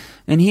it.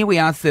 And here we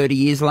are 30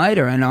 years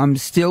later, and I'm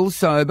still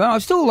sober.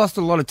 I've still lost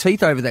a lot of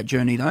teeth over that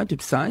journey, though, to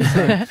say.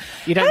 So.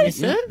 You don't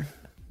miss it?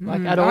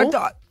 Like, at all?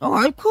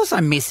 Of course I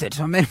miss it.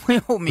 I mean, we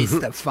all miss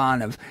the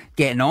fun of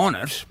getting on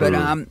it. But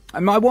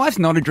my wife's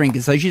not a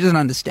drinker, so she doesn't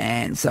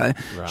understand. So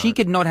she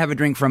could not have a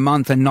drink for a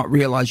month and not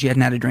realise she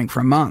hadn't had a drink for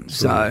a month.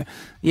 So,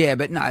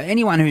 but no,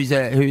 anyone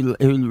who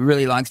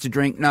really likes to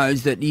drink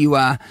knows that you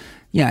are...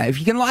 if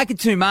you can like it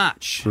too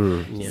much.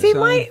 See,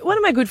 one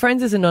of my good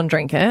friends is a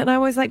non-drinker, and I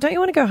was like, don't you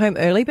want to go home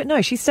early? But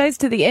no, she stays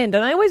to the end.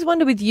 And I always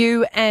wonder with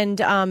you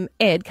and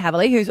Ed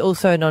Cavalier, who's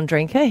also a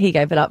non-drinker, he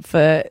gave it up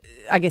for,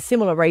 I guess,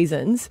 similar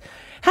reasons.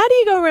 How do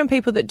you go around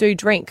people that do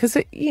drink? Because,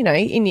 in your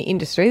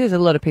industry, there's a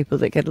lot of people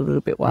that get a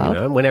little bit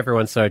wild. When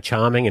everyone's so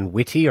charming and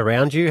witty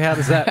around you, how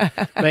does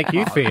that make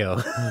you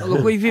feel?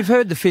 Look, if you've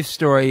heard the fifth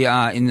story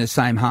in the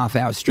same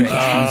half-hour stretch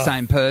from the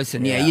same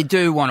person, you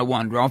do want to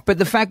wander off. But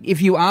the fact,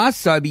 if you are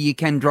sober, you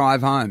can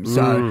drive home.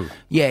 So,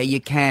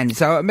 you can.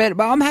 So, but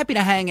I'm happy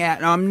to hang out,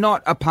 and I'm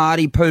not a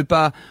party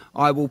pooper.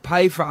 I will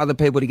pay for other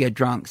people to get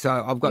drunk.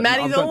 So I've got...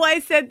 Maddie's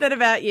always said that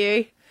about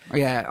you.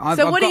 Yeah.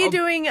 So what are you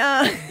doing?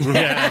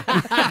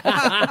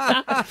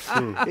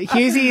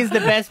 Husey is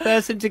the best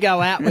person to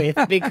go out with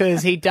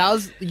because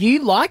you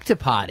like to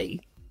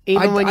party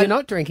even when you're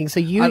not drinking. So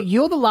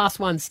you're the last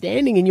one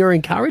standing and you're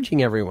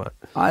encouraging everyone.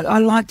 I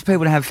like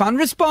people to have fun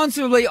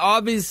responsibly,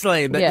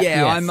 obviously, but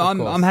Yes,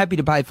 I'm happy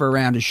to pay for a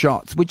round of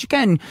shots, which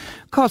can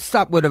cost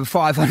upward of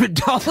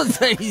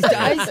 $500 these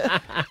days.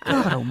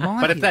 God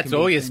almighty. But if that's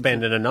all you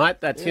spend in a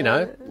night, that's,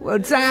 Well,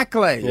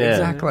 exactly.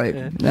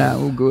 No,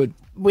 all good.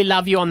 We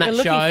love you on that We're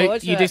looking show.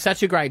 forward to You it. do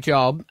such a great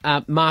job.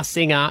 Masked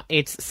Singer,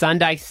 it's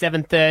Sunday,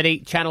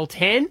 7:30, Channel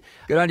 10.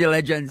 Good on you,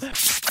 legends.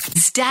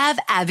 Stab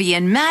Abby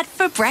and Matt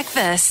for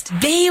breakfast.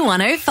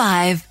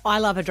 B105. I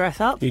love a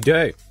dress up. You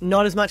do.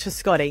 Not as much as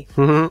Scotty.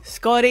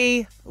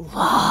 Scotty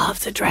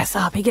loves a dress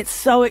up. He gets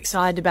so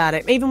excited about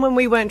it. Even when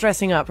we weren't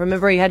dressing up.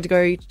 Remember, he had to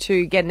go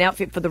to get an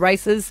outfit for the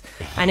races,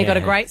 and he got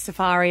a great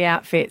safari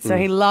outfit. So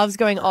he loves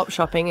going op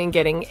shopping and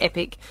getting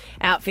epic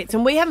outfits.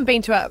 And we haven't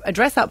been to a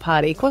dress up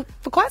party for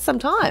quite some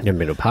time. You've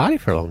been to a party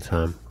for a long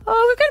time.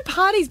 Oh, we've got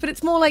parties, but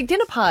it's more like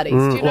dinner parties.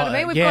 Do you know what I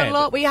mean? We've got a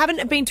lot. We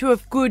haven't been to a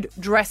good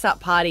dress-up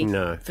party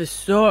for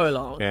so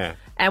long. Yeah.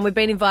 And we've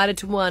been invited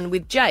to one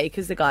with Jay,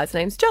 because the guy's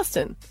name's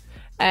Justin.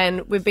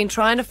 And we've been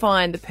trying to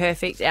find the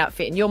perfect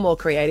outfit. And you're more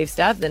creative,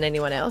 Stav, than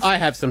anyone else. I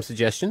have some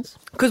suggestions.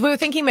 Because we were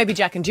thinking maybe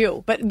Jack and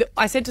Jill. But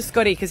I said to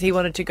Scotty, because he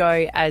wanted to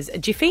go as a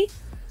Jiffy.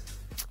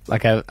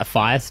 Like a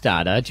fire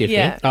starter, Jiffy.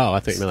 Yeah. Oh, I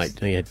thought you meant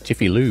like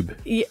Jiffy Lube.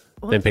 Yeah.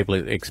 Then people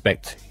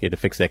expect you to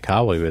fix their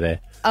car while you were there.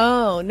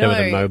 Oh, no. They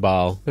were the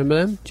mobile.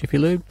 Remember them? Jiffy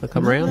Lube? They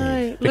come around.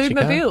 No. Fix your car.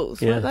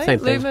 Lube-mobiles, Yeah, weren't they? same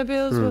thing.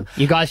 Lube-mobiles were...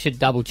 You guys should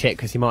double check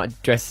because you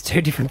might dress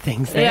two different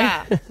things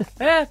there.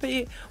 Yeah.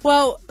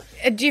 But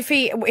a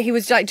Jiffy, he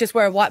was like, just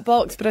wear a white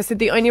box, but I said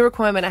the only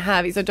requirement I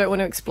have is I don't want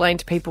to explain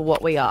to people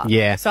what we are.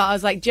 Yeah. So I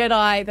was like,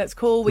 Jedi, that's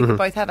cool. We could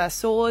both have our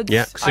swords.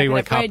 Yeah, so I you could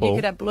want have red, couple. you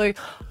could have blue.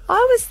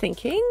 I was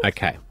thinking...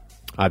 Okay.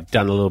 I've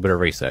done a little bit of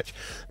research.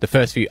 The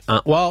first few,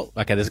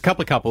 there's a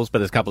couple of couples, but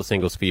there's a couple of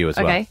singles for you as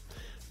well. Okay.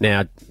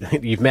 Now,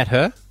 you've met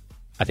her.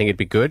 I think it'd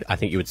be good. I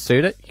think you would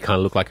suit it. You kind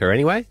of look like her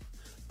anyway.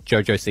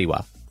 Jojo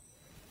Siwa.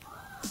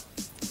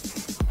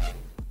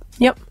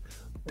 Yep.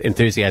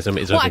 Enthusiasm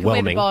is Well, I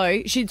overwhelming. can wear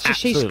the bow. She's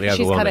Absolutely cut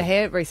her overwhelming.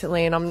 hair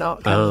recently, and I'm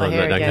not cutting my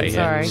hair again.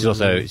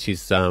 Sorry.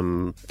 She's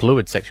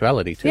fluid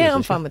sexuality too. Yeah, isn't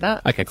I'm she? fine with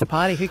that. Okay, It's a cool.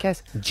 party. Who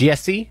cares?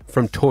 Jessie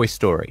from Toy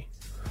Story.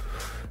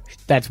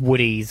 That's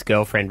Woody's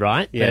girlfriend,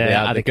 right?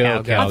 Yeah, the girl.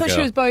 I thought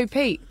she was Bo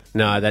Peep.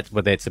 No, that's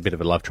a bit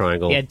of a love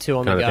triangle. He had two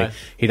on kind the of go. thing.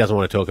 He doesn't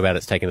want to talk about it.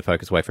 It's taking the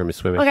focus away from his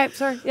swimming. Okay,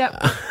 sorry. Yeah.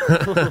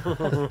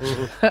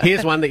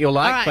 Here's one that you'll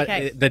like, All right, but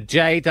okay. the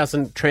J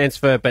doesn't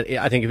transfer. But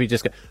I think if you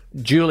just go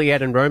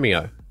Juliet and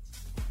Romeo.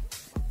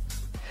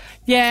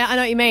 Yeah, I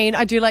know what you mean.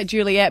 I do like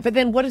Juliet, but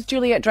then what does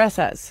Juliet dress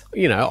as?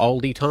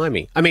 Oldie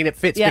timey. I mean, it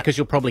fits because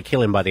you'll probably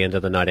kill him by the end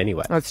of the night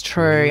anyway. That's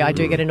true. I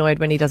do get annoyed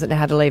when he doesn't know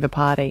how to leave a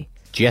party.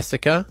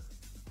 Jessica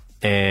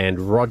and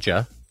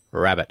Roger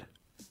Rabbit.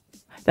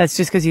 That's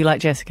just because you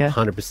like Jessica.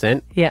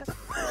 100%. Yeah.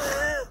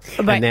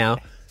 And now,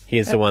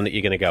 here's the one that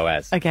you're going to go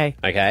as. Okay.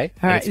 Okay?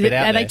 All right. It's a bit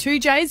out Are there. they two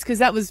J's? Because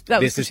that was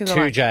This is pushing the two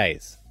line.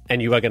 J's. And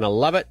you are going to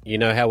love it. You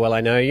know how well I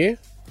know you.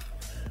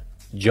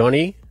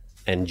 Johnny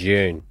and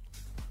June.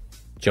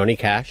 Johnny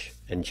Cash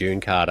and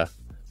June Carter.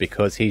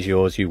 Because he's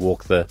yours, you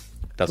walk the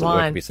Doesn't work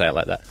Line. if you say it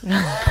like that.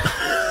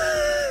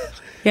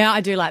 Yeah,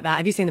 I do like that.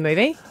 Have you seen the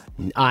movie?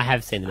 I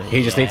have seen the movie.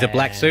 He just needs a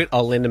black suit.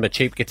 I'll lend him a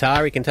cheap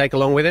guitar he can take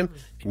along with him,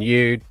 and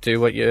you do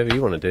whatever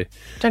you want to do.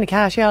 Johnny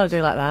Cash, yeah, I'll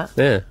do like that.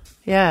 Yeah.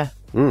 Yeah,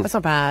 that's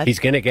not bad. He's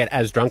going to get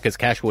as drunk as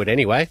Cash would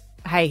anyway.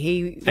 Hey,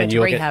 he went And to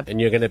you're rehab.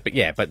 and you're going to,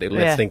 yeah, but let's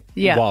Yeah. think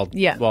Yeah. wild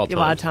Yeah. times.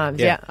 Wild times,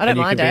 yeah. I don't and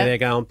mind you can it. be there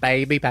going,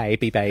 baby,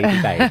 baby,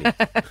 baby, baby.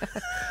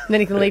 And then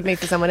he can leave me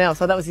for someone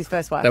else. Oh, that was his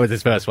first wife. That was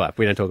his first wife.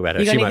 We don't talk about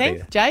her. You got She might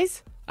anything? be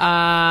Jays?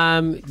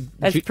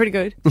 That's pretty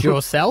good.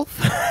 Yourself?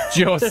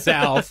 there.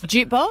 Yourself.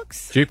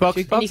 Jukebox?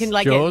 Jukebox? And you can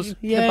like Jaws?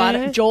 get the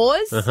butter.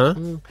 Jaws? Uh-huh.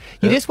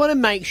 You just want to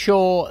make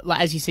sure, like,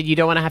 as you said, you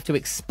don't want to have to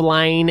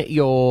explain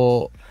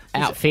your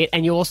outfit,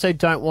 and you also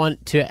don't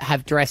want to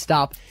have dressed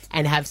up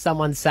and have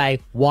someone say,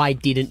 why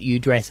didn't you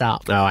dress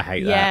up? Oh, I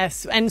hate that.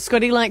 Yes, and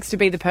Scotty likes to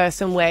be the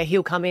person where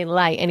he'll come in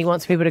late and he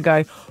wants people to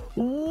go,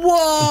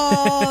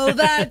 whoa,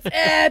 that's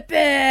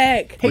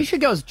epic. He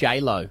should go as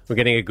J-Lo. We're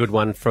getting a good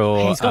one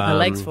for He's got the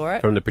legs for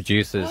it. from the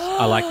producers.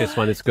 I like this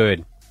one. It's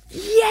good.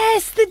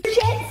 Yes, the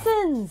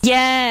Jetsons.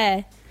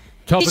 Yeah.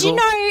 Topical. Did you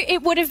know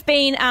it would have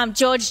been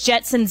George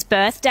Jetson's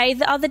birthday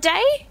the other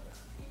day?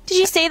 Did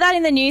you see that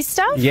in the news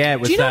stuff? Yeah, it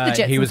was, Do you know what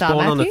the he was Jetsons are,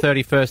 born on the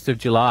Matthew? 31st of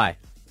July,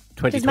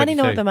 2022. Does Maddie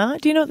know what them are?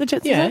 Do you know what the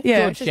Jetsons are?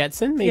 George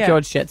Jetson.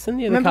 George Jetson.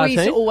 Yeah, the Remember, we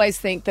used to cartoon. always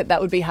think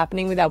that would be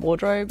happening with our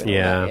wardrobe. And all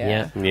Yeah,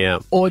 that, yeah.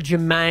 Or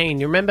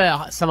Jermaine. You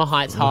remember Summer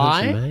Heights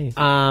High?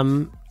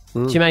 Jermaine?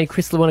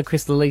 Jermaine, one of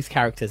Chris Lee's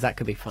characters. That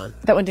could be fun.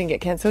 That one didn't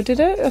get cancelled, did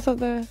it? I thought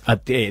the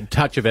A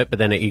touch of it, but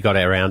then he got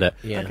around it.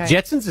 Yeah. Okay.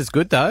 Jetsons is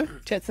good, though.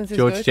 Jetsons is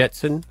George good.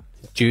 Jetson.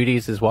 Judy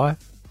is his wife.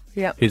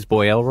 Yep. His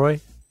boy Elroy.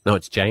 No,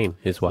 it's Jane,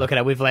 his wife. Look at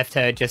her. We've left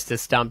her just as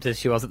stumped as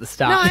she was at the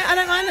start. No, I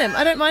don't mind them.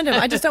 I don't mind them.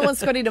 I just don't want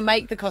Scotty to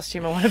make the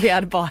costume. I want to be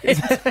able to buy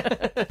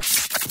it.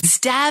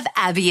 Stab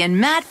Abby and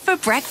Matt for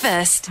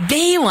breakfast.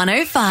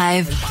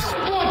 B105.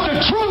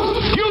 The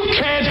truth! You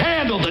can't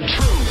handle the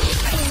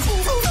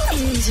truth!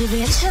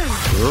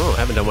 Oh,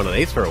 haven't done one of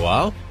these for a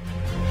while.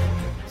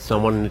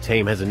 Someone in the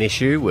team has an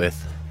issue with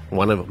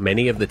one of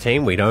many of the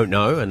team we don't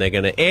know, and they're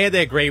going to air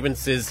their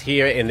grievances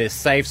here in this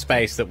safe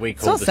space that we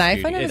call not the safe.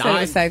 studio. I never said it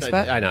was safe,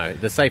 but- I know.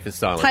 The safe is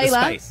silent. Taylor,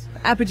 The space.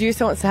 our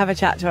producer, wants to have a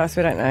chat to us.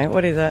 We don't know.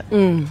 What is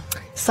it?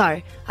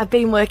 So, I've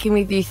been working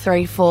with you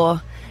three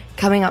for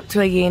coming up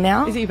to a year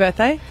now. Is it your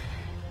birthday?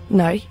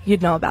 No,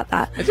 you'd know about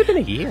that. Has it been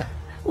a year?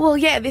 Well,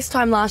 yeah, this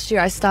time last year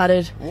I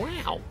started.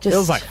 Wow. Just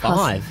Feels like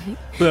 5.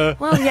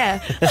 Well, yeah,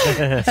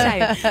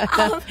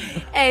 same.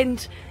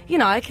 And, you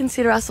know, I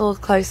consider us all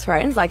close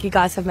friends. Like, you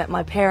guys have met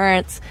my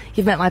parents,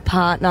 you've met my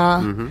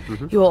partner,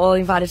 you were all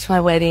invited to my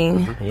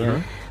wedding.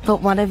 Yeah.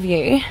 But one of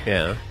you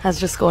Yeah. has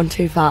just gone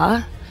too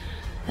far,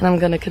 and I'm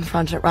going to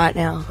confront it right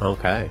now.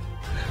 Okay.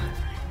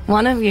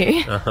 One of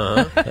you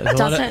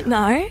doesn't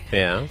know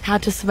Yeah. how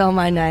to spell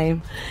my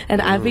name.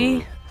 And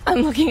Abby,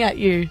 I'm looking at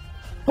you.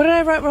 What did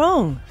I write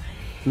wrong?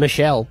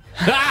 Michelle.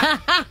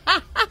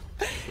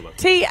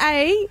 Taylor.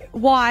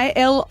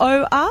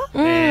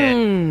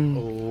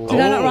 Did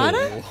I not write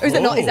it? Or is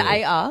it not? Is it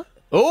AR?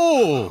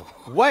 Oh,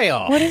 way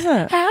off. What is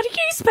it? How do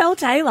you spell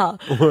Taylor?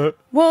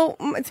 Well,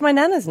 it's my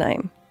nana's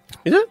name.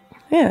 Is it?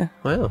 Yeah.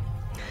 Wow.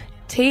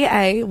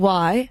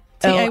 Tayyla.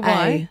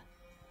 Tay?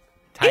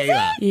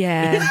 Taylor.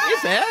 Yeah.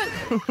 Is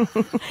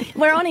it?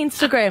 We're on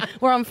Instagram.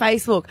 We're on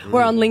Facebook.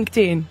 We're on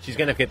LinkedIn. She's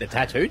going to get the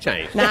tattoo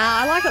changed. Nah,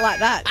 I like it like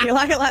that. Do you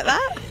like it like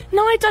that?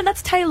 No, I don't.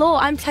 That's Taylor.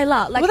 I'm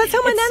Taylor. Like, Well, that's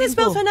how my it's nana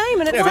simple. spells her name,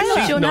 and it's Yeah, but Taylor.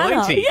 she's Your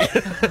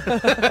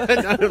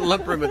nana. 90. No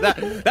lump room with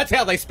that. That's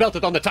how they spelt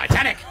it on the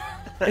Titanic.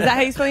 Is that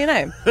how you spell your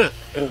name?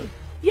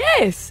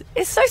 Yes.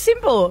 It's so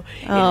simple.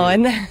 Oh,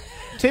 and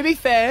To be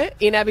fair,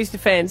 in Abby's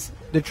defence,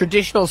 the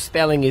traditional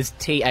spelling is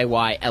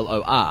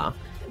Taylor.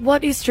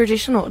 What is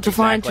traditional?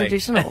 Define Exactly.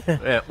 traditional.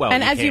 Yeah, well,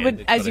 and as can. you would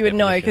It's got a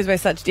know, definition. because we're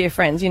such dear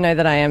friends, you know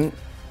that I am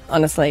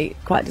honestly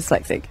quite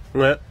dyslexic.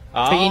 Yeah.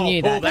 So you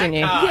knew pull that, didn't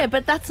you? card. Yeah,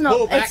 but that's Pull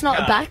not. back It's not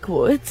card.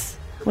 backwards.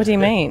 What do you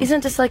mean?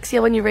 Isn't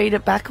dyslexia when you read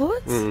it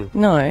backwards?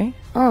 No.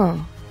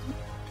 Oh.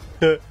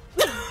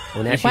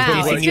 Well, now she's Wow,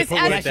 dissing, it's just now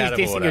out she's of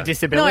dissing order. your No,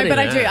 disability. but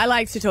I do. I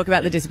like to talk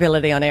about the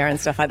disability on air and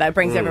stuff like that. It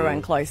brings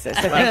everyone closer.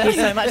 So thank you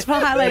so much for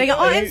highlighting it. Oh,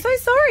 I'm so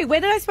sorry. Where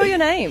did I spell your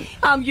name?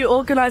 You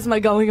organised my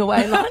going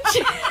away lunch.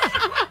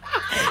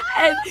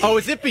 And Oh,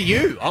 is it for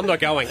you? I'm not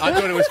going. I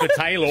thought it was for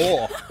Taylor.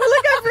 Look,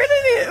 I've written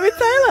it with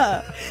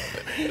Taylor.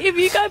 if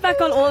you go back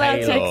on all our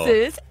Taylor.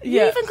 texts,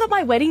 you even got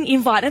my wedding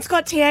invite. It's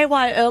got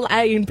Taylor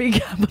in big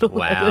capital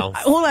Wow.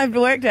 letters. All I've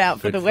worked out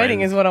for Good the wedding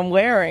friends. is what I'm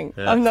wearing.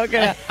 Yeah. I'm not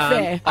going to...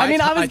 Fair. I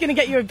mean, I was I- going to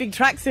get you a big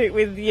tracksuit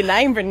with your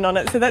name written on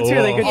it, so that's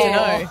really good to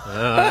know.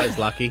 Oh, that was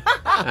lucky.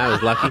 That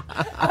was lucky.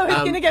 I was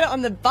going to get it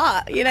on the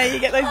butt. You know, you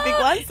get those big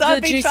ones. So The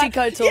I've been juicy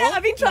couture? Yeah,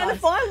 I've been trying to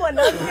find one.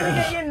 I was going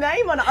to get your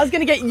name on it. I was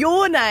going to get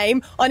your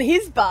name on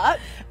his butt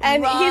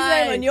and his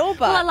name on your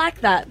butt. Well, I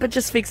like that, but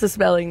just fix the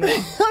spelling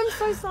then. I'm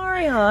so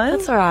sorry, hon.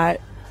 That's all right.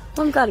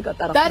 I'm glad I got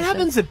that off That my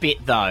happens a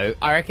bit, though.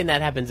 I reckon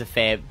that happens a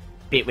fair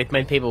bit with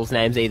when people's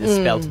names are either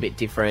spelled a bit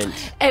different.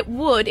 It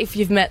would if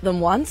you've met them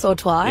once or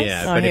twice.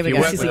 Yeah, Oh, but here if we you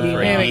go. work with them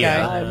for Here a we year,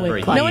 go.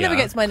 for a No one year- ever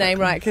gets my name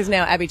right because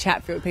now Abby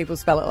Chatfield, people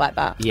spell it like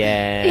that.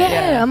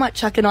 Yeah. I might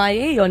chuck an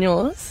IE on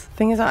yours.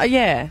 Thing is,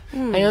 yeah.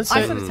 Hang on, so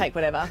I sort of take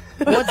whatever.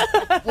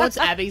 what's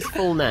Abby's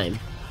full name?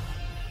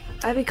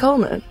 Abby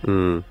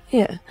Coleman.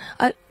 Yeah.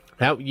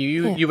 How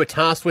you were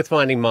tasked with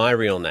finding my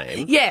real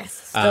name. Yes.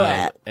 Still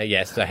at.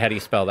 Yes. So how do you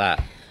spell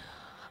that?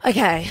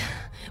 Okay.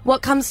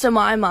 What comes to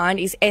my mind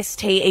is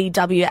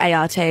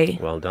Stewart.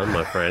 Well done,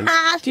 my friend.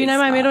 Do you know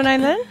my middle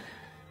name then?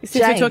 Since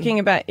we're Jane. talking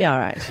about... Yeah, all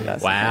right. She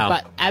does. Wow.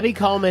 But Abby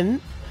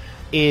Coleman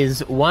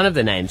is one of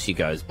the names she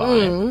goes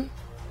by.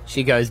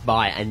 She goes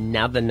by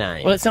another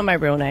name. Well, it's not my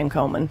real name,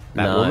 Coleman.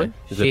 Batwoman?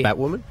 Is it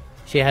Batwoman?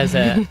 She has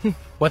a...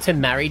 What's her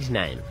married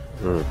name?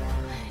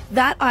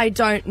 That I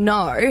don't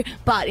know,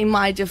 but in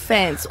my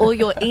defence, all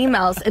your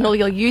emails and all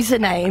your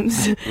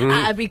usernames are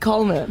Abby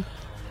Coleman.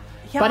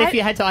 Yeah, But if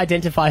you had to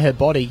identify her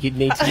body, you'd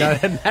need to know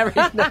her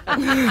married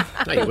name.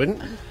 No, you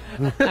wouldn't.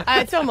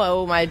 it's on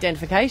all my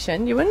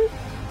identification. You wouldn't?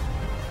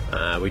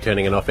 Are we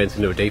turning an offence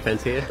into a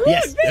defence here?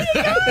 Yes. There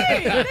you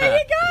go. There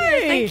you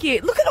go. Thank you.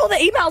 Look at all the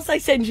emails they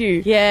send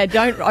you. Yeah,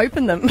 don't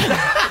open them.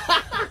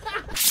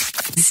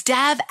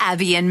 Stab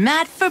Abby and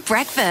Matt for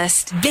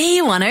breakfast.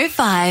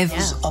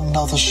 B105.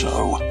 Another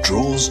show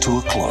draws to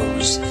a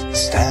close.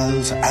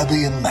 Stav,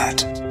 Abby and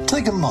Matt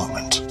take a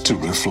moment to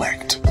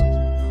reflect.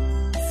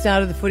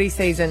 Start of the footy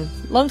season.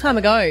 Long time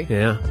ago.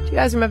 Yeah. Do you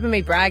guys remember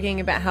me bragging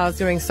about how I was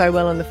doing so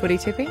well on the footy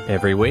tipping?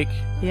 Every week.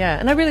 Yeah,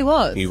 and I really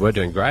was. You were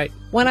doing great.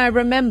 When I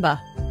remember.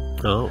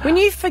 Oh. When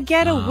you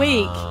forget a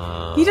week,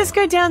 you just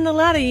go down the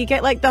ladder, you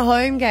get like the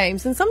home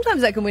games, and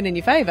sometimes that can win in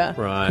your favour.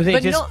 Right. Because it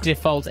But just not-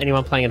 defaults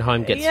anyone playing at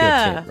home gets your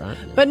tip, right?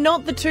 But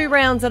not the 2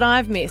 rounds that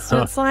I've missed. So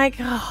Huh. it's like,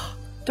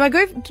 do I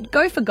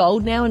go for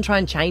gold now and try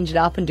and change it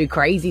up and do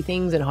crazy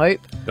things and hope?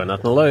 Got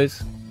nothing to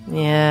lose.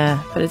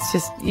 Yeah, but it's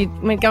just,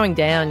 when going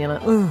down, you're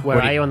like, ooh.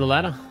 Where are you on the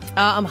ladder?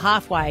 I'm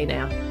halfway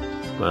now.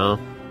 Well,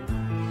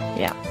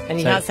 Yeah, and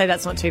you So- can't say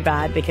that's not too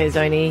bad because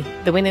only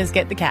the winners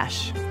get the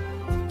cash.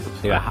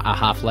 So you're a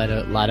half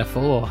ladder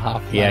full or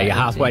half? yeah, ladder you're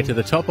halfway empty? to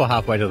the top or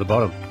halfway to the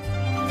bottom.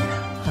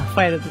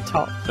 Halfway to the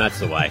top. That's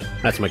the way.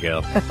 That's my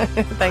girl.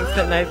 Thanks,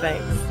 but no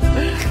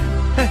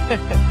thanks.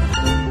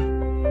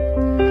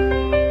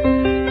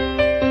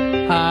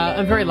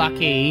 I'm very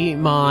lucky.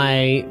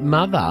 My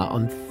mother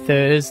on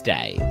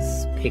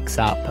Thursdays picks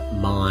up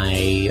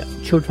my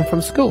children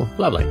from school.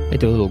 Lovely. They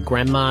do a little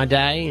grandma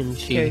day and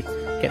she Cute.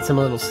 gets them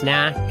a little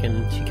snack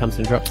and she comes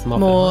and drops them off.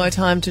 More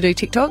time to do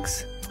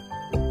TikToks?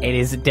 It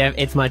is.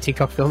 It's my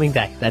TikTok filming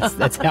day.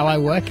 That's how I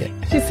work it.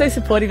 She's so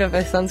supportive of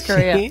her son's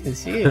career. She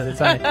is.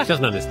 It's like, She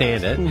doesn't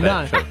understand it.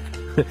 No.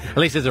 But at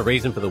least there's a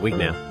reason for the week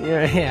now.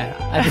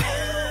 yeah.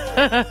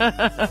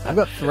 I've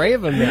got 3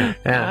 of them now.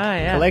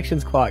 yeah.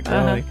 Collection's quite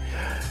growing.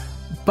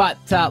 But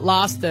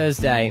last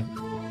Thursday,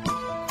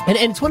 and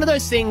it's one of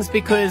those things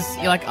because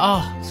you're like,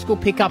 oh, school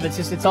pickup,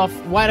 it's off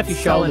right off your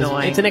So shoulders.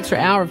 annoying. It's an extra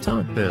hour of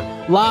time.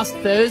 Yeah. Last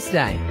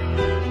Thursday,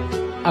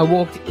 I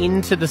walked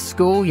into the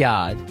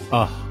schoolyard,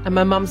 and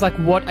my mum's like,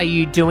 what are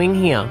you doing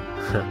here?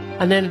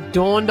 And then it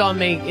dawned on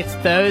me, it's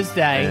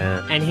Thursday,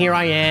 and here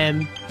I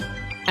am,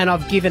 and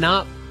I've given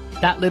up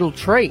that little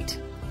treat.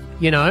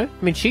 You know?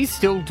 I mean, she's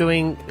still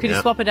doing... Could you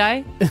swap a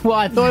day? Well,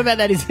 I thought about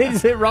that. Is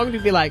it wrong to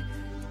be like,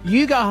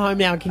 you go home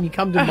now, can you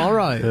come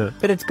tomorrow?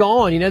 But it's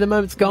gone. You know, the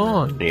moment's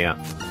gone. Yeah.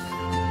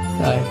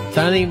 So it's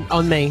only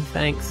on me.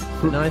 Thanks.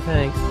 No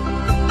thanks.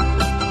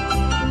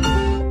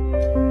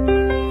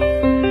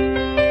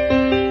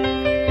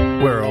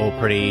 We're all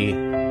pretty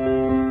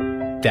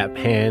dap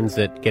hands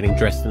at getting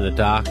dressed in the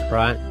dark,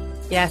 right?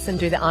 Yes, and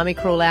do the army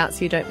crawl out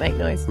so you don't make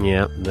noise.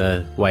 Yeah,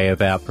 the way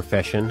of our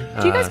profession.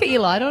 Do you guys get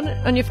your light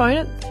on your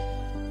phone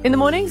in the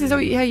mornings? Is that how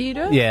you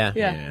do it? Yeah.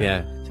 Yeah.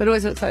 Yeah. So it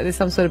always looks like there's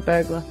some sort of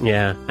burglar.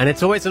 Yeah, and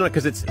it's always not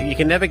because you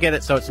can never get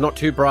it so it's not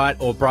too bright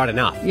or bright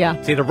enough. Yeah.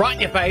 It's either right in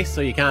your face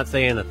so you can't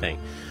see anything.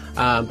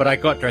 But I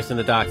got dressed in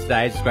the dark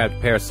today, just grabbed a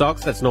pair of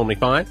socks, that's normally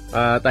fine.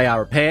 They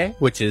are a pair,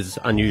 which is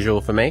unusual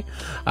for me.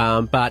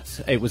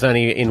 But it was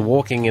only in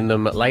walking in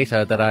them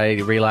later that I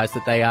realised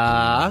that they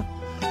are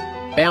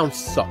bounce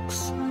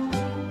socks.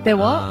 They're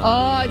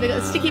what? They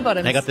got sticky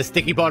bottoms. They got the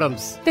sticky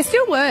bottoms. They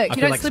still work. I You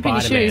feel don't like slip in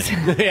your shoes.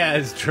 Spider-Man. Yeah,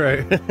 it's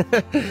true.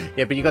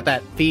 Yeah, but you got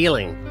that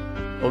feeling.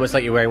 Almost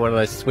like you're wearing one of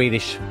those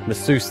Swedish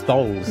masseuse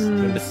thongs.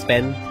 Remember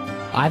Sven?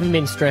 I haven't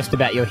been stressed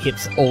about your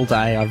hips all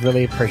day. I've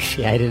really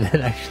appreciated it,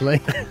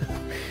 actually.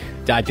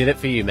 I did it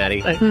for you,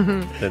 Maddie.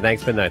 So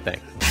thanks for no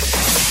thanks.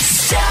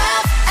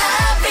 Stab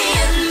Abby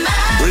and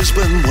Matt.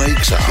 Brisbane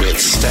wakes up with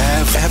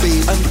Stav, Abby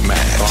and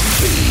Matt on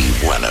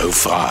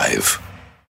B105.